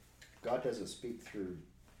that God doesn't speak through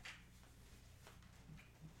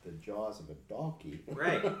the jaws of a donkey.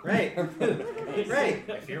 Right.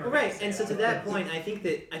 And so to that point, I think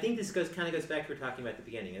this goes back to what we were talking about at the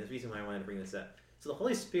beginning, and the reason why I wanted to bring this up. So the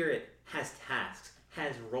Holy Spirit has tasks,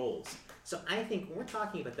 has roles. So I think when we're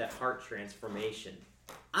talking about that heart transformation,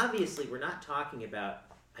 obviously we're not talking about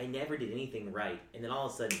I never did anything right, and then all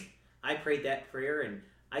of a sudden I prayed that prayer and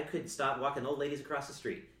I couldn't stop walking old ladies across the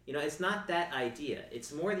street. You know, it's not that idea.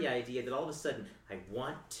 It's more the idea that all of a sudden I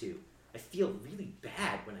want to. I feel really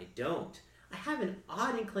bad when I don't. I have an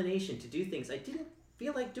odd inclination to do things I didn't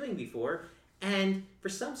feel like doing before. And for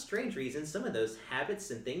some strange reason, some of those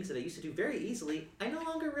habits and things that I used to do very easily, I no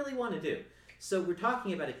longer really want to do. So we're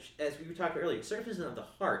talking about, as we were talking earlier, circumcision of the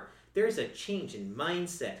heart. There's a change in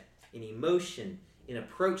mindset, in emotion, in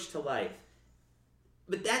approach to life.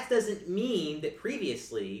 But that doesn't mean that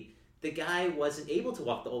previously the guy wasn't able to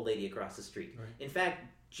walk the old lady across the street. Right. In fact,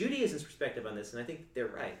 Judaism's perspective on this, and I think they're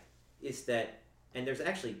right, is that, and there's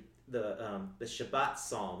actually the Shabbat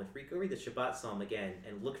Psalm. If we go read the Shabbat Psalm again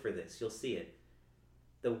and look for this, you'll see it.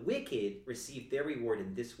 The wicked receive their reward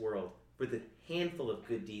in this world for the handful of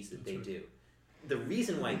good deeds that they do. The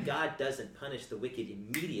reason why God doesn't punish the wicked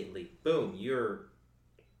immediately, boom, you're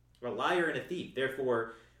a liar and a thief,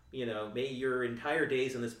 therefore, you know, may your entire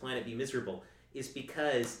days on this planet be miserable, is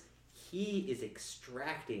because he is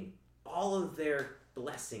extracting all of their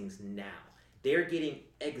blessings now. They're getting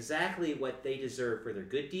exactly what they deserve for their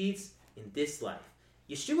good deeds in this life.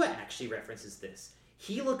 Yeshua actually references this.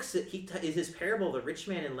 He looks at, in his parable of the rich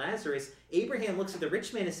man and Lazarus, Abraham looks at the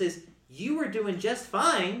rich man and says, you were doing just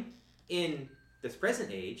fine in this present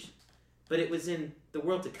age, but it was in the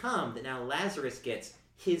world to come that now Lazarus gets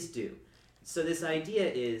his due. So this idea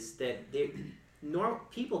is that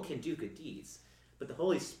people can do good deeds, but the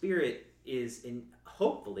Holy Spirit is,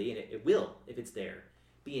 hopefully, and it will, if it's there,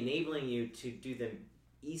 be enabling you to do them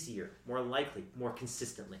easier, more likely, more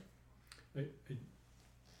consistently.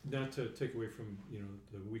 Not to take away from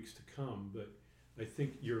the weeks to come, but I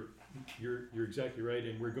think you're exactly right,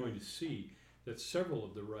 and we're going to see that several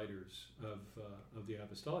of the writers of the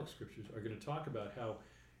apostolic scriptures are going to talk about how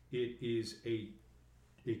it is a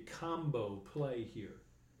combo play here.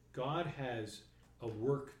 God has a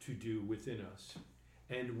work to do within us,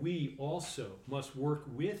 and we also must work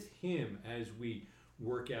with him as we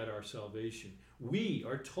work out our salvation. We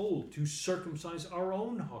are told to circumcise our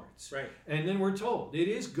own hearts. Right. And then we're told it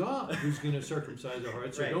is God who's going to circumcise our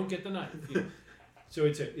hearts, so right. Don't get the knife. So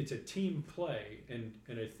it's a team play, and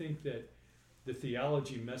I think that the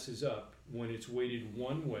theology messes up when it's weighted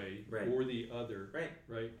one way right. or the other.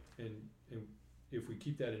 Right. And if we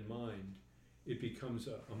keep that in mind, it becomes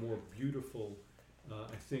a more beautiful,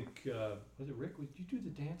 I think, was it Rick, did you do the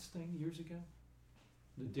dance thing years ago?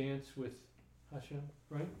 The dance with Hashem,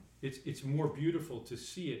 right? It's more beautiful to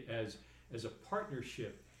see it as a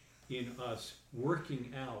partnership in us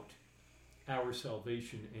working out our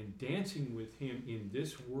salvation and dancing with him in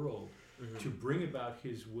this world to bring about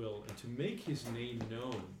his will and to make his name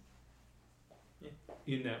known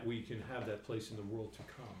in that we can have that place in the world to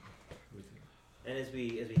come with him. And as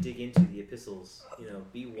we dig into the epistles,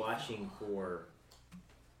 be watching for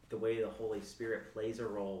the way the Holy Spirit plays a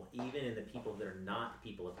role even in the people that are not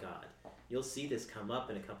people of God. You'll see this come up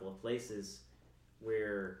in a couple of places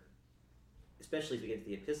where, especially as we get to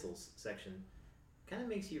the epistles section, kind of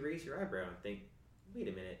makes you raise your eyebrow and think, wait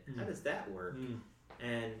a minute, how does that work?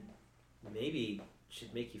 And maybe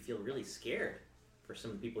should make you feel really scared for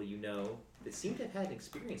some of the people that seem to have had an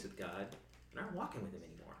experience with God and aren't walking with him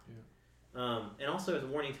anymore. And also as a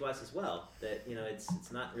warning to us as well that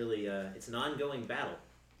it's not really it's an ongoing battle.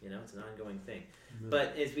 It's an ongoing thing.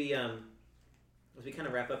 But as we kind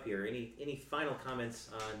of wrap up here, any final comments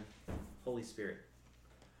on Holy Spirit?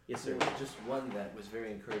 Yes, sir. There was just one that was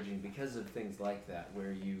very encouraging because of things like that,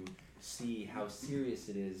 where you see how serious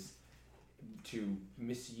it is to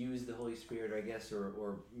misuse the Holy Spirit, I guess,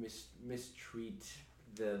 or mistreat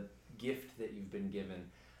the gift that you've been given.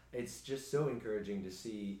 It's just so encouraging to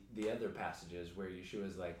see the other passages where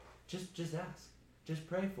Yeshua's like, just ask, just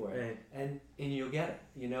pray for it, and you'll get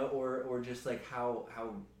it, or just like how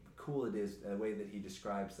cool it is the way that he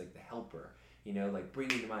describes like the helper, like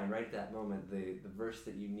bringing to mind right at that moment the verse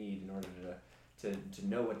that you need in order to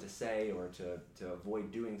know what to say or to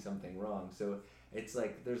avoid doing something wrong. So it's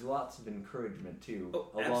like there's lots of encouragement too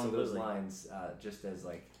along absolutely. those lines, just as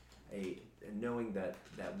like a knowing that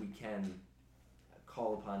we can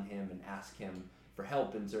call upon him and ask him for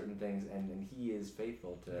help in certain things, and he is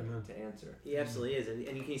faithful to answer. He absolutely is,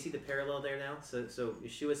 and you can see the parallel there now. So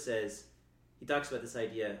Yeshua says, he talks about this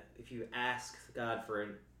idea: if you ask God for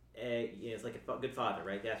an egg, it's like a good father,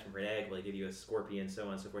 right? If you ask him for an egg, will he give you a scorpion, so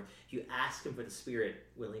on and so forth. If you ask him for the Spirit,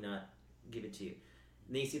 will he not give it to you?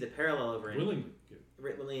 And then you see the parallel over in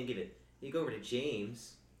willingly give it. You go over to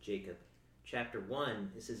Jacob, chapter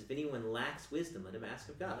 1. It says, if anyone lacks wisdom, let him ask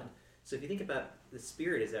of God. So if you think about the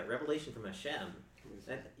Spirit as that revelation from Hashem,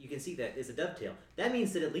 you can see that as a dovetail. That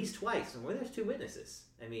means that at least twice, and where there's two witnesses,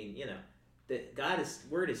 that God's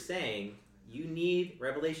word is saying, you need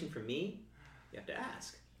revelation from me, you have to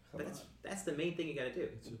ask. Come That's the main thing you got to do.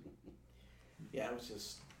 It's a, Yeah, I was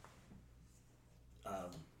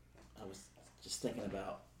just thinking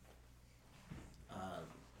about,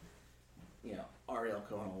 Ariel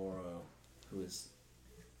Cohen-Oro, who is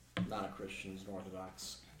not a Christian, he's an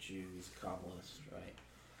Orthodox Jew, he's a Kabbalist, right?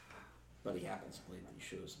 But he happens to believe that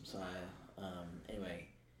Yeshua is Messiah. Anyway,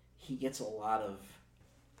 he gets a lot of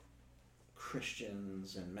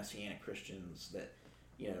Christians and Messianic Christians that,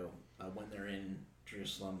 when they're in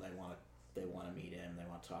Jerusalem, they want to meet him, they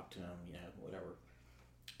want to talk to him, whatever.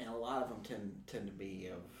 And a lot of them tend to be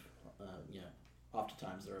of,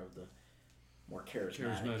 oftentimes they're of the more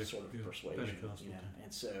charismatic sort of persuasion, Pentecostal.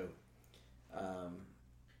 And so,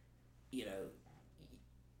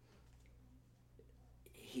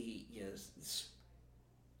 he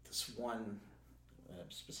this one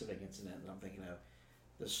specific incident that I'm thinking of,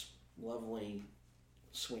 this lovely,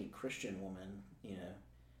 sweet Christian woman,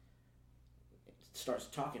 starts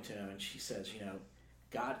talking to him, and she says,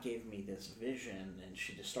 God gave me this vision, and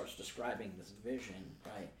she just starts describing this vision,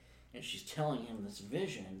 right? And she's telling him this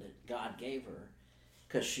vision that God gave her,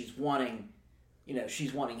 because she's wanting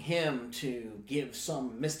him to give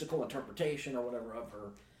some mystical interpretation or whatever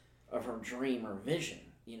of her dream or vision,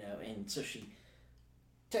 and so she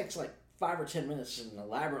takes like 5 or 10 minutes and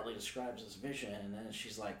elaborately describes this vision, and then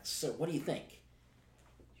she's like, so what do you think?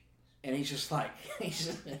 And he's just like,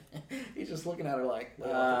 he's just looking at her like,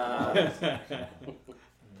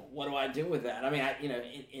 what do I do with that? I mean,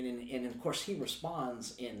 and of course he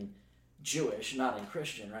responds in Jewish, not in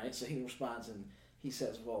Christian, right? So he responds and he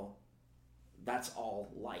says, well, that's all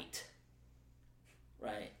light,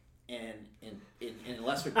 right? And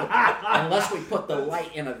unless we put the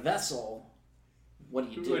light in a vessel, what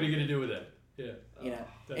do you do? What are you going to do with that? Yeah.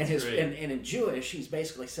 And in Jewish, he's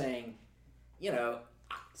basically saying,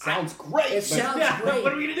 Sounds great. It sounds great.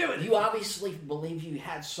 What are we gonna do with it? You obviously believe you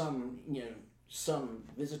had some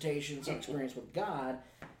visitation, some experience with God.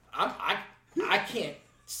 I can't.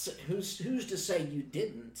 Who's to say you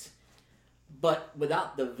didn't? But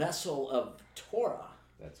without the vessel of Torah,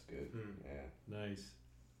 That's good. Yeah. Nice.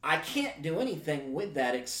 I can't do anything with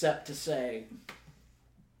that except to say,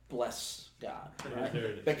 bless God, right? There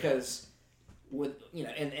it is. Because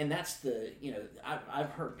and that's the I've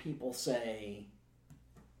heard people say,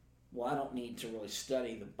 well, I don't need to really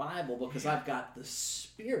study the Bible because I've got the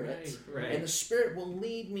Spirit, Right. and the Spirit will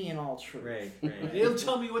lead me in all truth. Right. He'll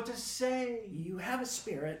tell me what to say. You have a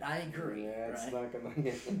Spirit, I agree. Yeah, it's right? not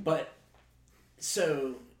gonna. But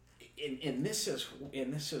so, and this is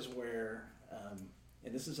where,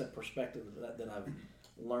 and this is a perspective that I've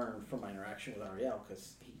learned from my interaction with Ariel,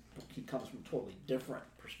 because he comes from a totally different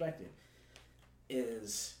perspective.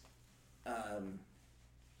 Is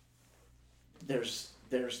there's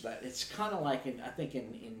that. It's kind of like I think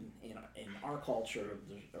in our culture,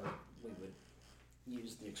 or we would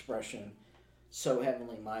use the expression, "So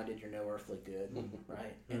heavenly minded, you're no earthly good,"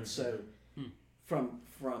 right? And so, from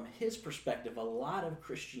his perspective, a lot of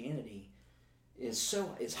Christianity is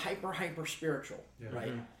hyper spiritual, right?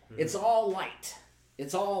 Mm-hmm. It's all light.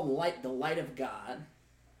 It's all light, the light of God.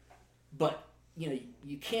 But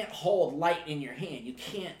you can't hold light in your hand. You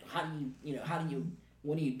can't.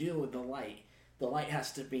 What do you do with the light? The light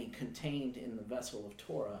has to be contained in the vessel of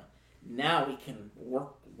Torah. Now we can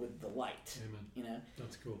work with the light. Amen.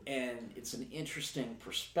 That's cool. And it's an interesting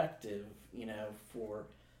perspective, for.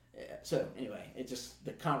 So anyway,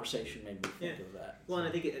 the conversation made me think of that. Well, and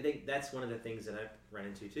I think that's one of the things that I've run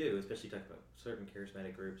into too, especially talking about certain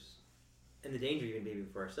charismatic groups, and the danger even maybe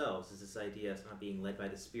for ourselves is this idea of not being led by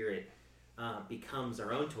the Spirit becomes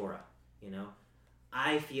our own Torah.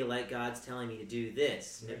 I feel like God's telling me to do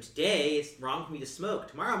this. Today it's wrong for me to smoke.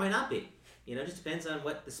 Tomorrow it might not be. It just depends on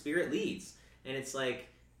what the Spirit leads. And it's like,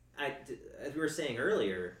 as we were saying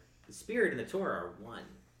earlier, the Spirit and the Torah are one.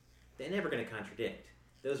 They're never going to contradict.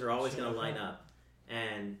 Those are always going to line up.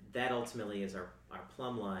 And that ultimately is our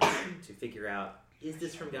plumb line to figure out, is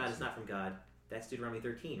this from God, is not from God? That's Deuteronomy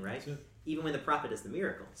 13, right? Even when the prophet does the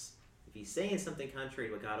miracles. If he's saying something contrary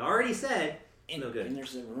to what God already said, it's no good. And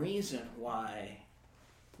there's a reason why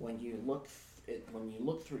when you look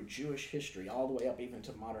through Jewish history all the way up even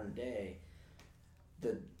to modern day,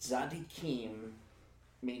 the tzaddikim,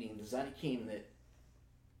 meaning the tzaddikim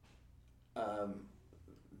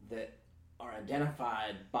that are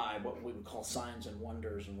identified by what we would call signs and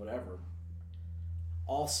wonders and whatever,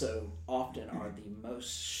 also often are the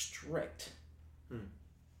most strict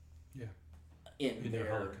in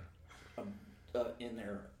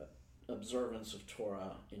their observance of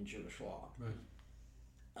Torah in Jewish law. Right.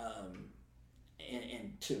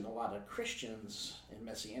 And to a lot of Christians and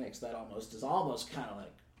Messianics, that is almost kind of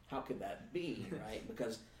like, how could that be, right?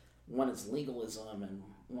 Because one is legalism and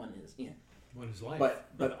one is What is life?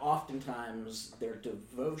 but oftentimes their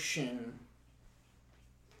devotion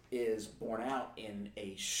is borne out in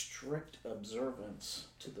a strict observance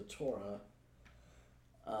to the Torah,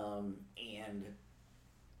 and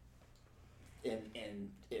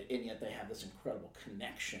yet they have this incredible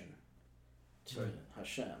connection to Right.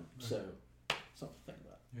 Hashem. Right. So something to think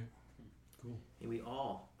about. Cool. And we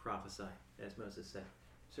all prophesy, as Moses said.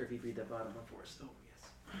 Sir, if you'd read that bottom one for us. Oh,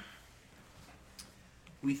 yes.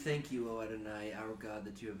 We thank you, O Adonai, our God,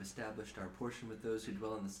 that you have established our portion with those who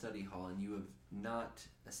dwell in the study hall, and you have not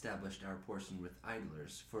established our portion with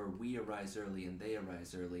idlers. For we arise early, and they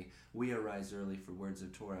arise early. We arise early for words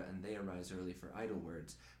of Torah, and they arise early for idle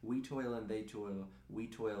words. We toil and they toil. We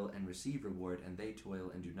toil and receive reward, and they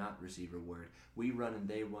toil and do not receive reward. We run and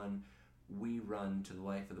they run. We run to the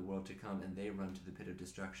life of the world to come, and they run to the pit of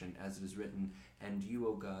destruction, as it is written, and you,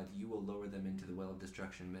 O God, you will lower them into the well of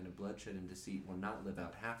destruction. Men of bloodshed and deceit will not live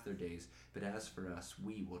out half their days, but as for us,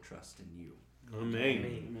 we will trust in you. Amen.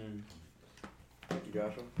 Amen. Thank you,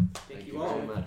 Joshua. Thank you all. very much.